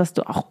Vorstellungskraft, dass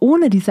du auch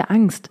ohne diese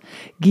Angst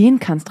gehen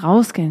kannst,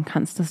 rausgehen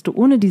kannst, dass du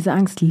ohne diese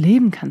Angst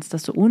leben kannst,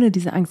 dass du ohne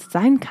diese Angst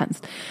sein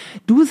kannst,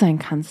 du sein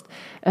kannst,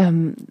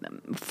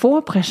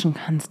 vorpreschen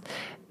kannst,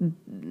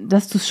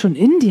 du es schon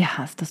in dir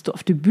hast, dass du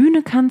auf die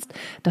Bühne kannst,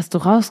 dass du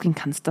rausgehen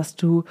kannst, dass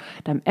du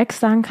deinem Ex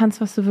sagen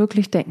kannst, was du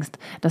wirklich denkst,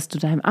 dass du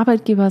deinem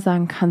Arbeitgeber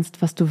sagen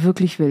kannst, was du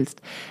wirklich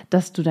willst,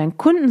 dass du deinen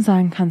Kunden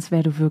sagen kannst,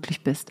 wer du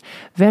wirklich bist,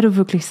 wer du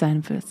wirklich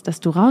sein willst,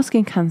 dass du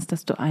rausgehen kannst,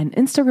 dass du ein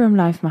Instagram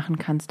Live machen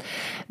kannst,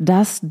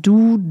 dass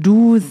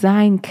du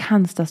sein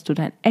kannst, dass du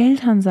deinen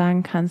Eltern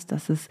sagen kannst,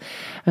 dass es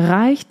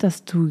reicht,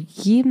 dass du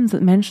jedem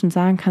Menschen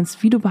sagen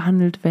kannst, wie du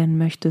behandelt werden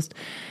möchtest.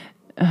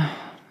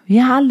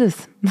 Ja,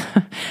 alles.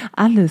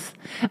 Alles.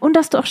 Und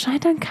dass du auch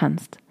scheitern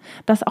kannst.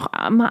 Dass auch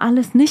mal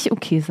alles nicht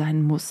okay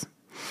sein muss.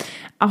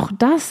 Auch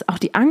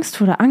die Angst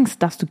vor der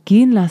Angst darfst du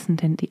gehen lassen,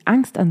 denn die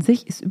Angst an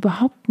sich ist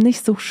überhaupt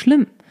nicht so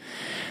schlimm.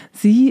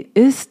 Sie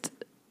ist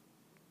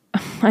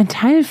ein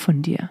Teil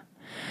von dir.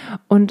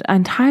 Und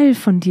ein Teil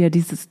von dir,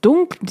 diese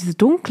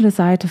dunkle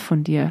Seite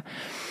von dir,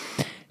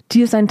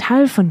 die ist ein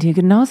Teil von dir,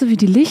 genauso wie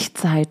die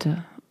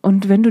Lichtseite.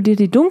 Und wenn du dir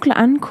die dunkle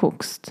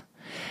anguckst,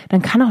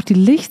 dann kann auch die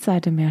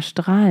Lichtseite mehr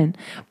strahlen.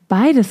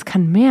 Beides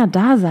kann mehr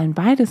da sein,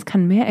 beides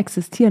kann mehr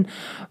existieren.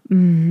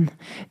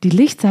 Die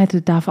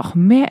Lichtseite darf auch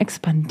mehr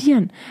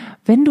expandieren.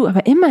 Wenn du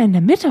aber immer in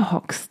der Mitte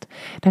hockst,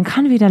 dann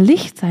kann weder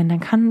Licht sein, dann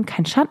kann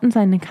kein Schatten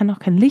sein, dann kann auch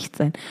kein Licht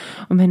sein.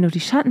 Und wenn du die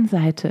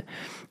Schattenseite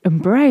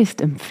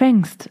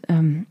empfängst,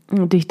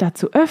 dich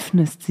dazu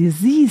öffnest, sie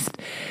siehst,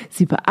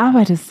 sie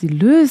bearbeitest, sie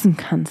lösen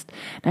kannst,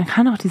 dann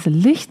kann auch diese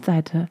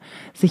Lichtseite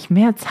sich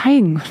mehr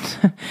zeigen.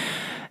 Und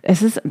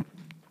es ist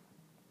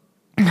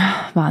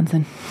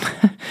Wahnsinn.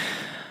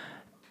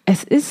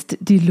 Es ist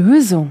die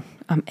Lösung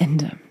am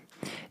Ende.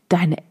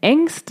 Deine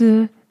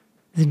Ängste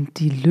sind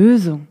die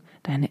Lösung.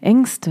 Deine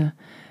Ängste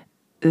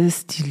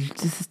ist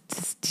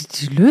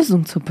die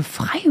Lösung zur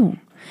Befreiung.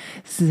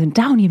 Sie sind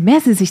da und je mehr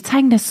sie sich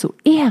zeigen, desto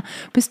eher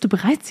bist du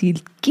bereit, sie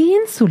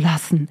gehen zu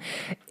lassen.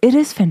 It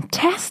is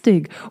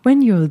fantastic when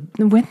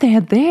they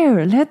are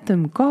there, let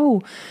them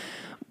go.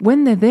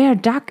 When they're there,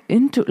 duck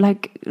into,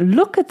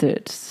 look at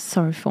it.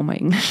 Sorry for my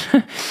English.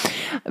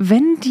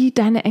 Wenn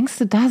deine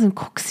Ängste da sind,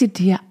 guck sie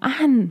dir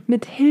an,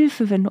 mit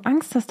Hilfe, wenn du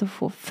Angst hast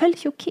davor,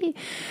 völlig okay.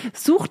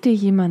 Such dir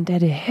jemanden, der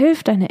dir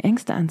hilft, deine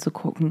Ängste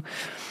anzugucken.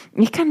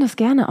 Ich kann das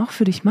gerne auch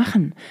für dich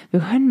machen.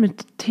 Wir können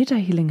mit Theta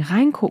Healing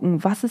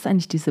reingucken, was ist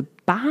eigentlich diese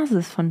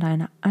Basis von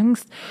deiner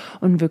Angst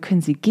und wir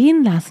können sie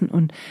gehen lassen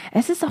und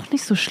es ist auch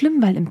nicht so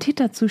schlimm, weil im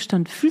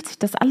Theta-Zustand fühlt sich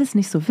das alles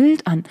nicht so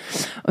wild an.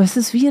 Es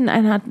ist wie in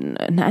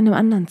einem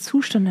anderen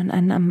Zustand, in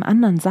einem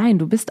anderen Sein.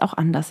 Du bist auch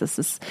anders.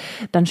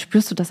 Dann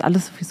spürst du, dass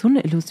alles sowieso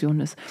eine Illusion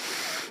ist.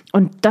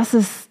 Und das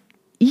ist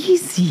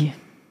easy.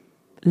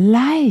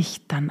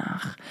 Leicht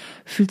danach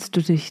fühlst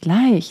du dich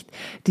leicht.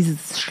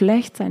 Dieses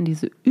Schlechtsein,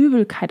 diese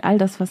Übelkeit, all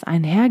das, was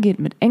einhergeht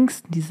mit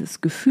Ängsten,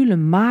 dieses Gefühl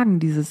im Magen,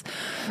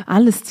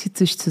 alles zieht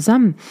sich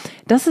zusammen.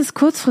 Das ist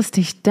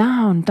kurzfristig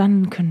da und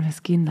dann können wir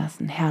es gehen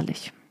lassen.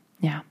 Herrlich.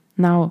 Ja,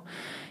 now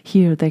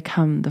here they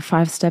come, the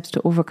 5 steps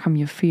to overcome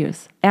your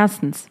fears.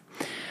 Erstens,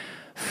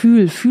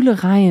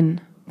 fühle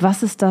rein.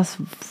 Was ist das,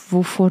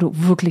 wovor du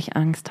wirklich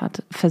Angst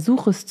hast?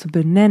 Versuche es zu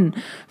benennen.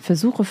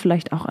 Versuche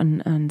vielleicht auch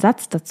einen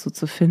Satz dazu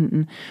zu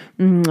finden,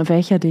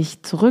 welcher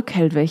dich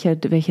zurückhält, welcher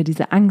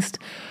diese Angst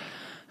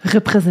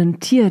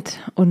repräsentiert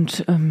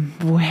und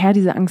woher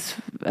diese Angst,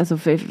 also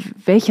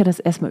welcher das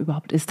erstmal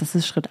überhaupt ist. Das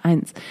ist Schritt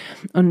 1.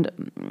 Und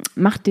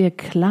mach dir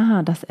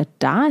klar, dass er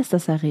da ist,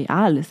 dass er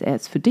real ist. Er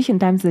ist für dich in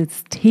deinem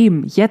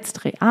System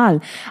jetzt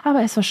real, aber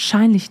er ist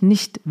wahrscheinlich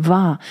nicht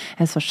wahr.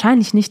 Er ist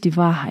wahrscheinlich nicht die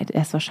Wahrheit.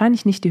 Er ist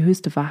wahrscheinlich nicht die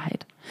höchste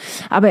Wahrheit.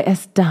 Aber er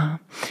ist da.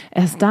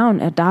 Er ist da und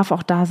er darf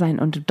auch da sein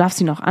und du darfst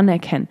ihn auch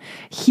anerkennen.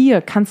 Hier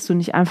kannst du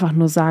nicht einfach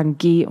nur sagen,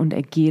 geh und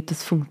er geht.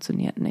 Das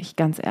funktioniert nicht,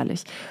 ganz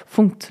ehrlich.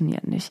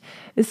 Funktioniert nicht.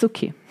 Ist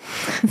okay.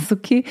 Ist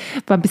okay.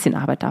 Aber ein bisschen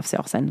Arbeit darf es ja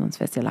auch sein,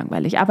 sonst wäre es ja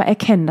langweilig. Aber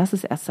erkennen, das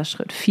ist erster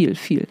Schritt. Feel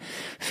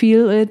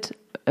it.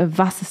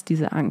 Was ist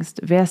diese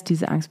Angst? Wer ist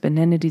diese Angst?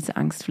 Benenne diese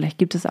Angst. Vielleicht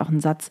gibt es auch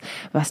einen Satz,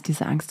 was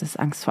diese Angst ist.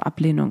 Angst vor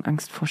Ablehnung,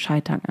 Angst vor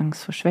Scheitern,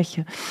 Angst vor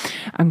Schwäche,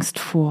 Angst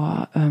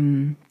vor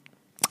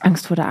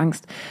der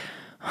Angst.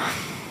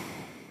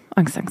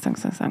 Angst,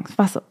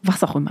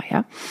 was auch immer,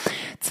 ja.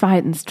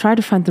 Zweitens, try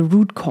to find the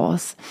root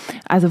cause.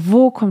 Also,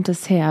 wo kommt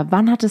es her?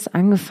 Wann hat es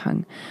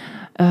angefangen?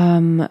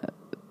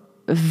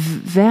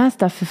 Wer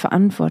ist dafür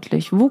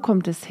verantwortlich? Wo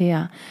kommt es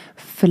her?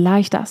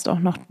 Vielleicht darfst du auch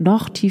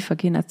noch tiefer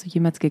gehen, als du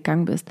jemals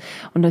gegangen bist.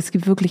 Und es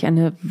gibt wirklich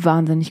eine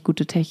wahnsinnig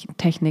gute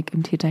Technik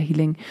im Theta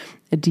Healing,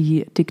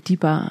 die Dig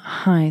Deeper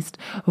heißt,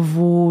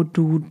 wo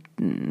du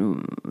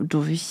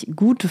durch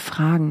gute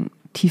Fragen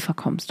tiefer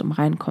kommst und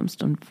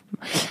reinkommst und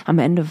am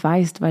Ende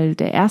weißt, weil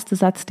der erste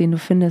Satz, den du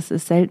findest,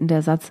 ist selten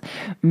der Satz,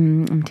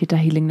 im Theta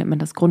Healing nennt man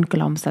das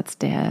Grundglaubenssatz,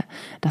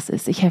 das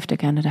ist, ich helfe dir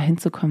gerne dahin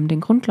zu kommen, den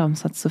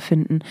Grundglaubenssatz zu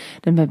finden,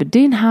 denn wenn wir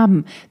den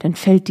haben, dann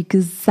fällt die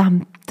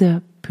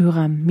gesamte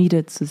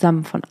Pyramide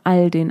zusammen von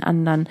all den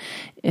anderen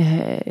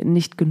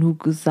nicht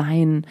genug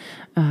sein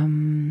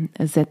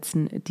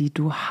Sätzen, die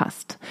du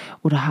hast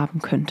oder haben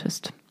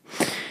könntest.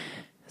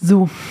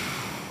 So.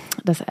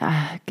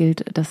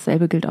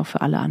 Dasselbe gilt auch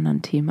für alle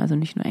anderen Themen, also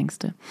nicht nur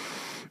Ängste,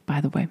 by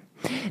the way.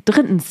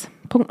 Drittens,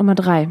 Punkt Nummer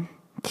 3.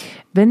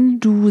 Wenn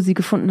du sie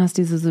gefunden hast,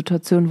 diese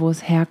Situation, wo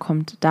es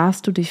herkommt,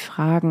 darfst du dich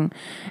fragen,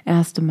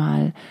 erst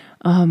einmal,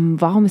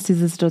 warum ist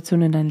diese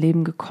Situation in dein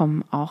Leben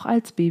gekommen, auch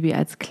als Baby,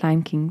 als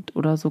Kleinkind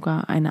oder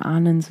sogar eine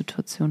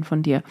Ahnensituation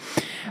von dir.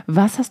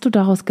 Was hast du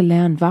daraus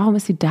gelernt? Warum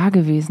ist sie da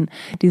gewesen?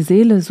 Die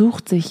Seele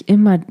sucht sich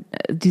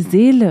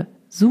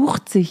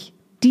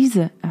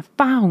diese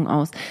Erfahrung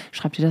aus.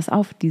 Schreib dir das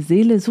auf. Die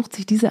Seele sucht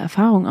sich diese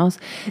Erfahrung aus,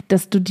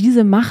 dass du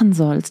diese machen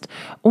sollst,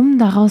 um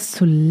daraus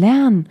zu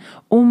lernen,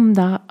 um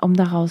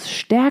daraus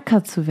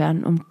stärker zu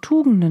werden, um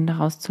Tugenden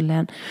daraus zu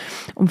lernen,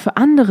 um für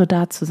andere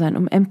da zu sein,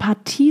 um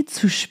Empathie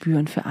zu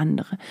spüren für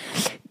andere.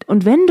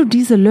 Und wenn du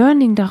diese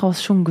Learning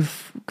daraus schon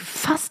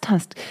gefasst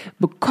hast,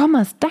 bekommen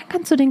hast, dann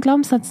kannst du den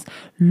Glaubenssatz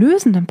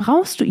lösen, dann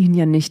brauchst du ihn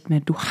ja nicht mehr.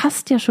 Du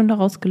hast ja schon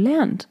daraus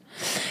gelernt.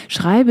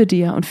 Schreibe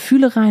dir und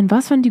fühle rein,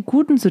 was waren die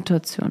guten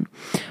Situationen.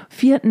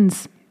 4,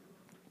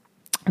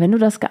 wenn du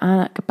das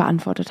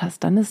beantwortet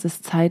hast, dann ist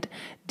es Zeit,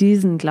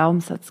 diesen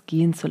Glaubenssatz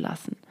gehen zu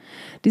lassen.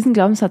 Diesen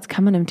Glaubenssatz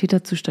kann man im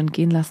Theta-Zustand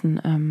gehen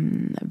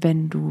lassen,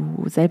 wenn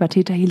du selber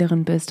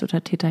Theta-Healerin bist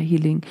oder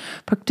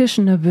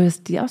Theta-Healing-Practitioner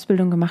bist, die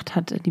Ausbildung gemacht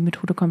hat. Die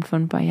Methode kommt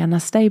von Diana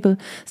Stable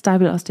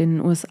aus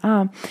den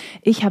USA.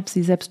 Ich habe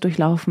sie selbst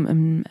durchlaufen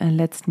im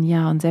letzten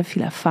Jahr und sehr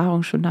viel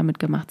Erfahrung schon damit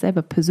gemacht,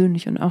 selber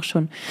persönlich und auch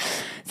schon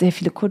sehr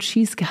viele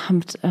Coaches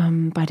gehabt,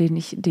 bei denen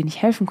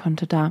ich helfen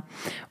konnte da.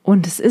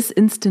 Und es ist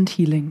Instant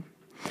Healing.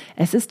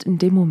 Es ist in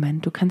dem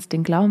Moment, du kannst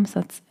den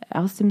Glaubenssatz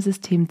aus dem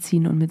System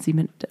ziehen und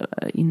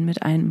ihn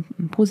mit einem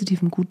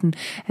positiven Guten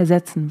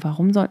ersetzen.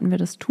 Warum sollten wir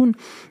das tun?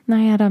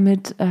 Naja,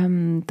 damit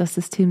das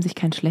System sich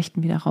keinen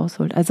schlechten wieder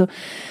rausholt. Also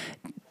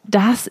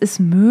das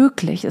ist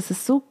möglich. Es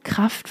ist so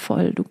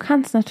kraftvoll. Du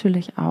kannst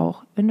natürlich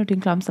auch, wenn du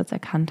den Glaubenssatz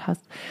erkannt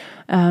hast,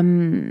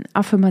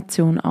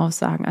 Affirmationen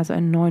aussagen, also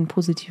einen neuen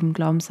positiven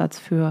Glaubenssatz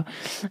für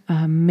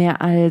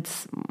mehr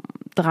als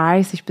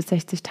 30 bis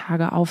 60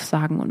 Tage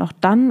aufsagen. Und auch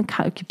dann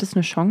gibt es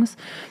eine Chance,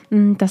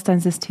 dass dein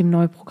System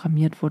neu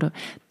programmiert wurde.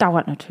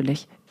 Dauert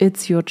natürlich.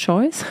 It's your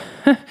choice.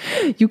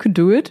 You can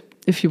do it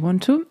if you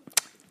want to.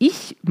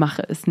 Ich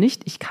mache es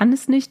nicht, ich kann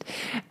es nicht.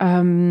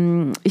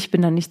 Ich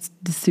bin da nicht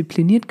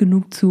diszipliniert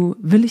genug zu,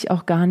 will ich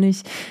auch gar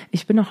nicht.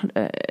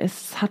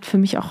 Es hat für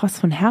mich auch was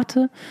von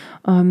Härte,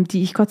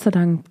 die ich Gott sei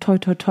Dank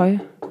toi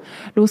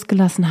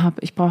losgelassen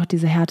habe. Ich brauche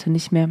diese Härte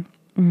nicht mehr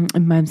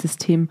in meinem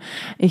System.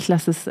 Ich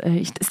lasse es,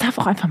 es darf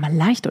auch einfach mal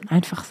leicht und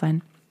einfach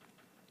sein.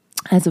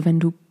 Also wenn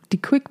du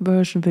die Quick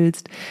Version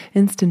willst,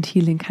 Instant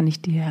Healing, kann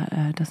ich dir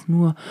das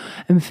nur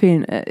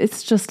empfehlen.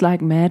 It's just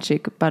like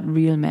magic, but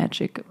real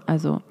magic.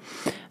 Also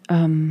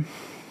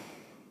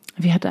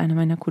wie hat eine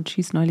meiner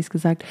Coaches neulich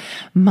gesagt,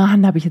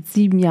 Mann, da habe ich jetzt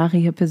 7 Jahre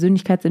hier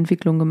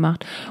Persönlichkeitsentwicklung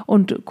gemacht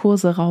und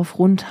Kurse rauf,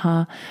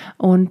 runter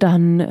und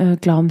dann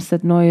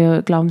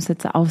neue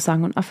Glaubenssätze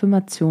aufsagen und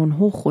Affirmationen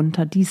hoch,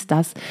 runter, dies,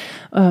 das.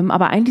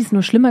 Aber eigentlich ist es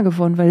nur schlimmer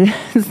geworden, weil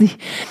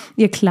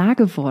ihr klar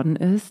geworden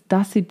ist,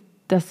 dass sie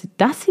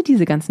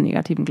diese ganzen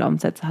negativen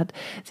Glaubenssätze hat.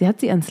 Sie hat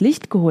sie ans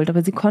Licht geholt,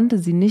 aber sie konnte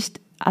sie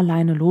nicht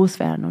alleine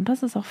loswerden. Und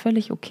das ist auch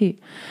völlig okay.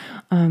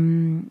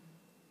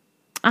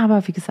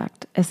 Aber wie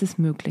gesagt, es ist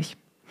möglich.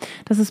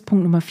 Das ist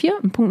Punkt Nummer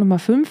 4. Und Punkt Nummer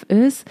 5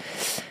 ist,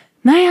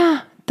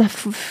 da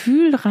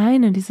fühl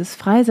rein in dieses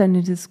Freisein,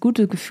 in dieses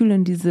gute Gefühl,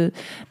 in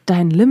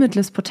dein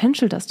limitless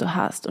Potential, das du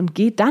hast. Und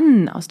geh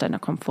dann aus deiner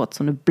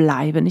Komfortzone.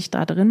 Bleibe nicht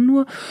da drin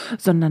nur,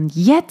 sondern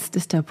jetzt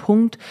ist der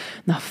Punkt,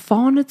 nach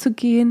vorne zu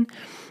gehen.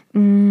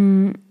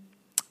 Und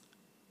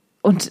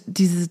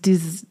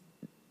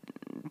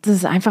das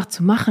ist einfach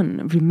zu machen.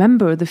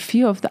 Remember, the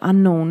fear of the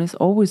unknown is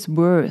always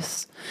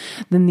worse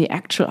than the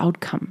actual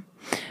outcome.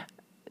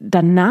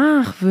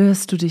 Danach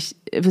wirst du dich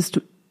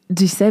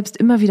selbst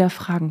immer wieder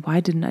fragen, why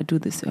didn't I do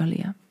this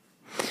earlier?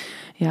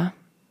 Ja,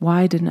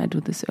 why didn't I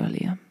do this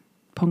earlier?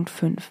 Punkt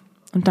 5.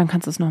 Und dann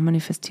kannst du es noch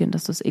manifestieren,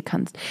 dass du es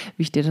kannst,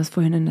 wie ich dir das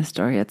vorhin in der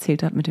Story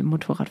erzählt habe mit dem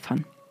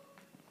Motorradfahren.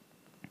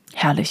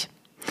 Herrlich.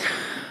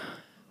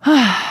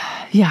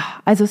 Ja,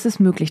 also es ist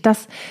möglich.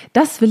 Das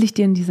will ich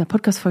dir in dieser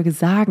Podcast-Folge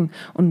sagen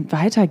und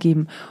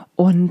weitergeben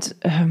und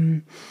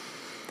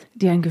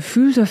dir ein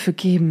Gefühl dafür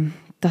geben,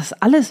 dass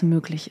alles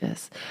möglich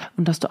ist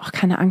und dass du auch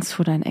keine Angst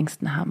vor deinen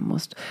Ängsten haben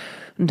musst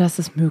und dass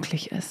es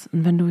möglich ist.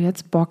 Und wenn du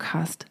jetzt Bock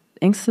hast,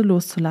 Ängste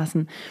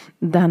loszulassen,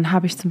 dann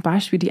habe ich zum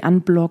Beispiel die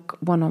Unblock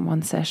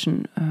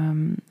One-on-One-Session,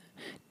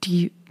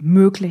 die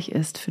möglich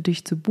ist für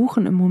dich zu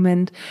buchen im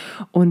Moment.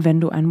 Und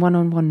wenn du ein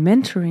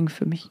One-on-One-Mentoring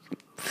für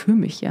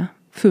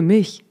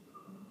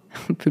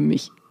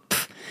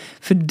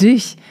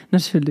dich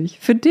natürlich,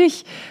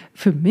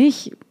 für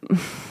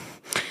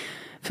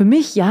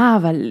mich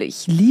ja, weil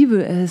ich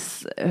liebe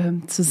es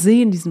zu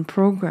sehen, diesen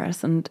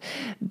Progress und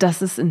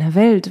dass es in der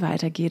Welt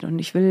weitergeht und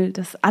ich will,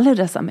 dass alle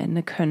das am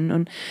Ende können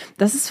und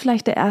das ist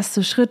vielleicht der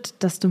erste Schritt,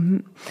 dass du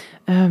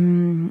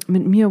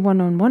mit mir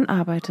One-on-One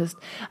arbeitest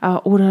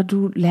oder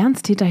du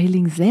lernst Theta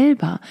Healing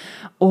selber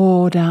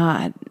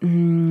oder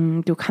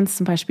du kannst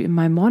zum Beispiel in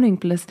My Morning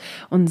Bliss,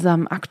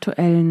 unserem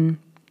aktuellen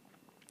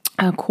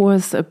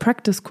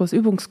Practice-Kurs,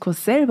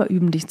 Übungskurs selber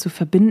üben, dich zu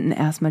verbinden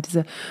erstmal,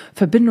 diese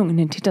Verbindung in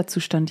den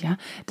Täterzustand, ja,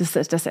 das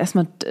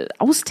erstmal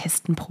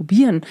austesten,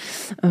 probieren,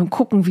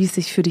 gucken, wie es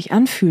sich für dich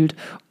anfühlt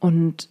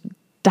und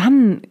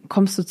dann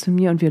kommst du zu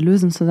mir und wir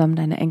lösen zusammen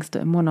deine Ängste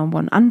im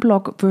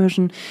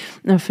One-on-One-Unblock-Version.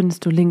 Da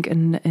findest du Link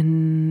in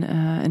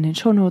den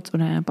Shownotes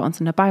oder bei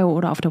uns in der Bio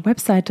oder auf der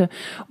Webseite.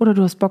 Oder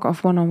du hast Bock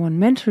auf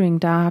One-on-One-Mentoring.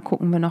 Da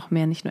gucken wir noch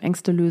mehr, nicht nur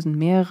Ängste lösen,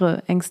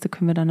 mehrere Ängste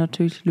können wir dann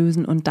natürlich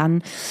lösen und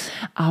dann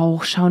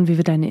auch schauen, wie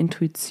wir deine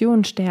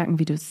Intuition stärken,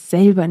 wie du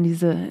selber in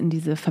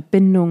diese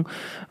Verbindung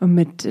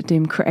mit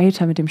dem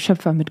Creator, mit dem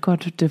Schöpfer, mit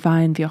Gott,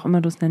 Divine, wie auch immer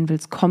du es nennen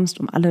willst,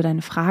 kommst, um alle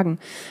deine Fragen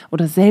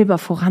oder selber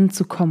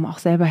voranzukommen, auch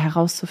selber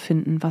herauszufinden,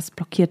 was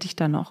blockiert dich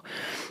da noch.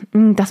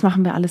 Das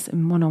machen wir alles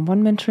im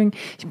One-on-One-Mentoring.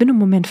 Ich bin im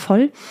Moment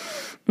voll,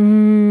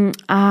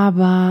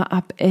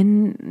 aber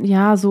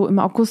so im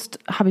August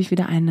habe ich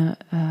wieder eine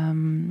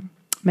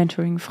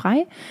Mentoring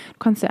frei. Du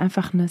kannst dir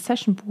einfach eine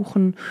Session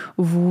buchen,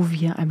 wo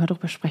wir einmal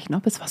darüber sprechen,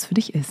 ob es was für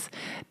dich ist.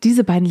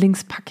 Diese beiden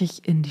Links packe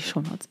ich in die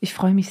Shownotes. Ich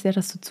freue mich sehr,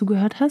 dass du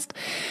zugehört hast,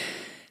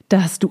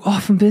 dass du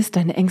offen bist,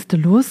 deine Ängste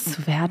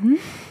loszuwerden.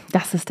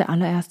 Das ist der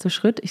allererste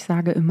Schritt. Ich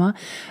sage immer,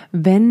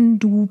 wenn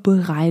du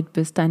bereit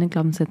bist, deine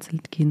Glaubenssätze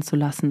gehen zu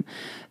lassen,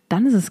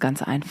 dann ist es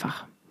ganz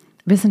einfach.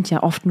 Wir sind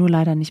ja oft nur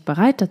leider nicht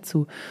bereit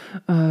dazu,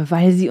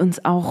 weil sie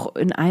uns auch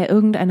in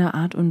irgendeiner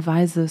Art und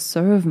Weise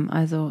serven.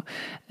 Also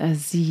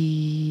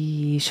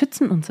sie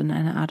schützen uns in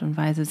einer Art und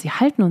Weise, sie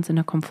halten uns in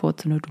der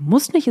Komfortzone. Du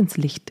musst nicht ins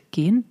Licht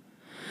gehen,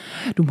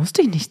 du musst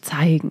dich nicht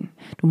zeigen,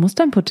 du musst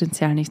dein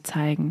Potenzial nicht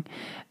zeigen.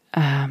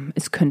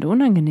 Es könnte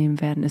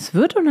unangenehm werden, es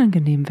wird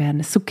unangenehm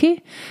werden, ist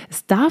okay,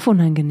 es darf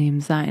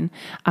unangenehm sein,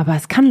 aber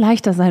es kann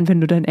leichter sein,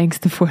 wenn du deine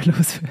Ängste vorher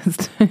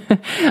loswirst.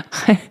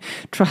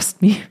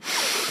 Trust me.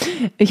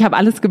 Ich habe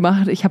alles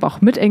gemacht, ich habe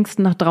auch mit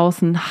Ängsten nach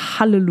draußen,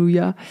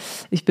 Halleluja,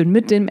 ich bin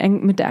mit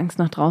der Angst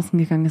nach draußen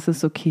gegangen, es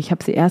ist okay, ich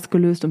habe sie erst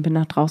gelöst und bin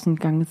nach draußen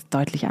gegangen, es ist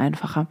deutlich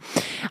einfacher.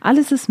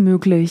 Alles ist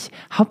möglich,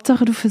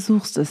 Hauptsache du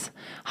versuchst es,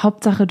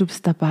 Hauptsache du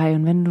bist dabei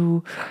und wenn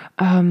du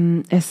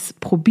es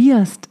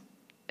probierst,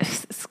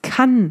 es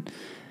kann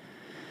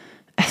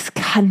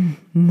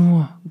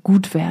nur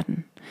gut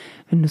werden.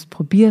 Wenn du es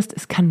probierst,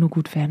 es kann nur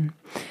gut werden.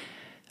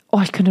 Oh,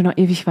 ich könnte noch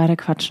ewig weiter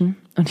quatschen.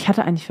 Und ich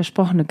hatte eigentlich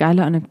versprochen, eine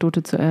geile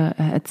Anekdote zu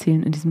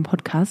erzählen in diesem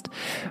Podcast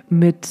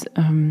mit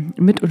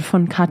und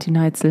von Kathi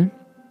Neitzel.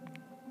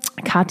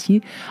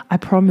 Kathi, I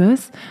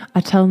promise,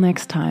 I'll tell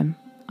next time.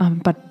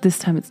 But this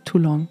time it's too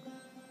long.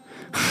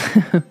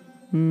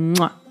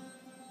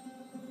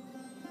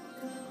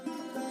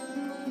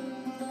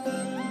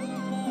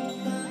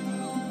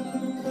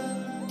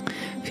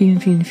 Vielen,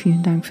 vielen,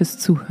 vielen Dank fürs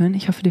Zuhören.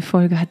 Ich hoffe, die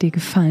Folge hat dir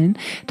gefallen.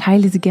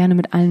 Teile sie gerne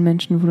mit allen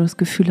Menschen, wo du das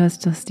Gefühl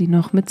hast, dass die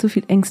noch mit so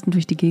viel Ängsten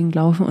durch die Gegend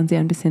laufen und sie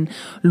ein bisschen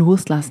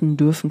loslassen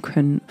dürfen,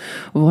 können,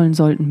 wollen,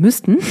 sollten,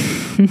 müssten.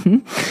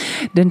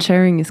 Denn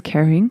Sharing is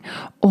Caring.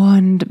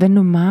 Und wenn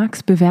du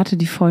magst, bewerte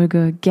die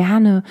Folge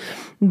gerne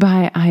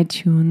bei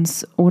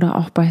iTunes oder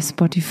auch bei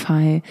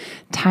Spotify.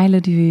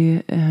 Teile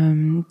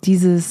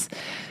dieses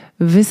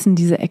Wissen,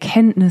 diese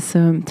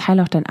Erkenntnisse,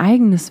 teile auch dein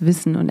eigenes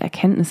Wissen und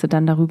Erkenntnisse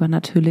dann darüber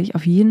natürlich,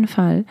 auf jeden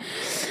Fall.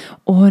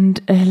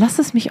 Und lass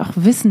es mich auch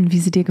wissen, wie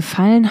sie dir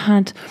gefallen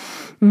hat,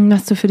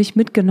 was du für dich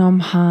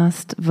mitgenommen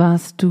hast,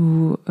 was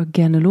du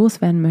gerne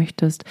loswerden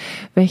möchtest,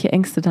 welche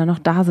Ängste da noch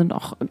da sind,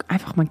 auch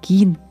einfach mal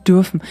gehen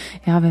dürfen.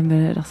 Ja, wenn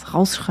wir das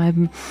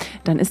rausschreiben,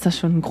 dann ist das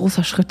schon ein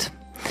großer Schritt.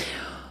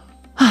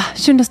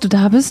 Schön, dass du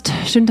da bist.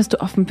 Schön, dass du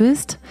offen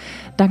bist.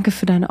 Danke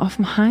für deine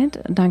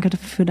Offenheit. Danke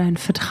für dein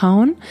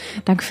Vertrauen.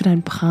 Danke für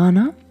dein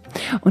Prana.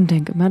 Und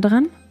denk immer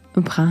dran,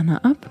 Prana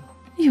up,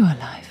 your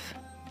life.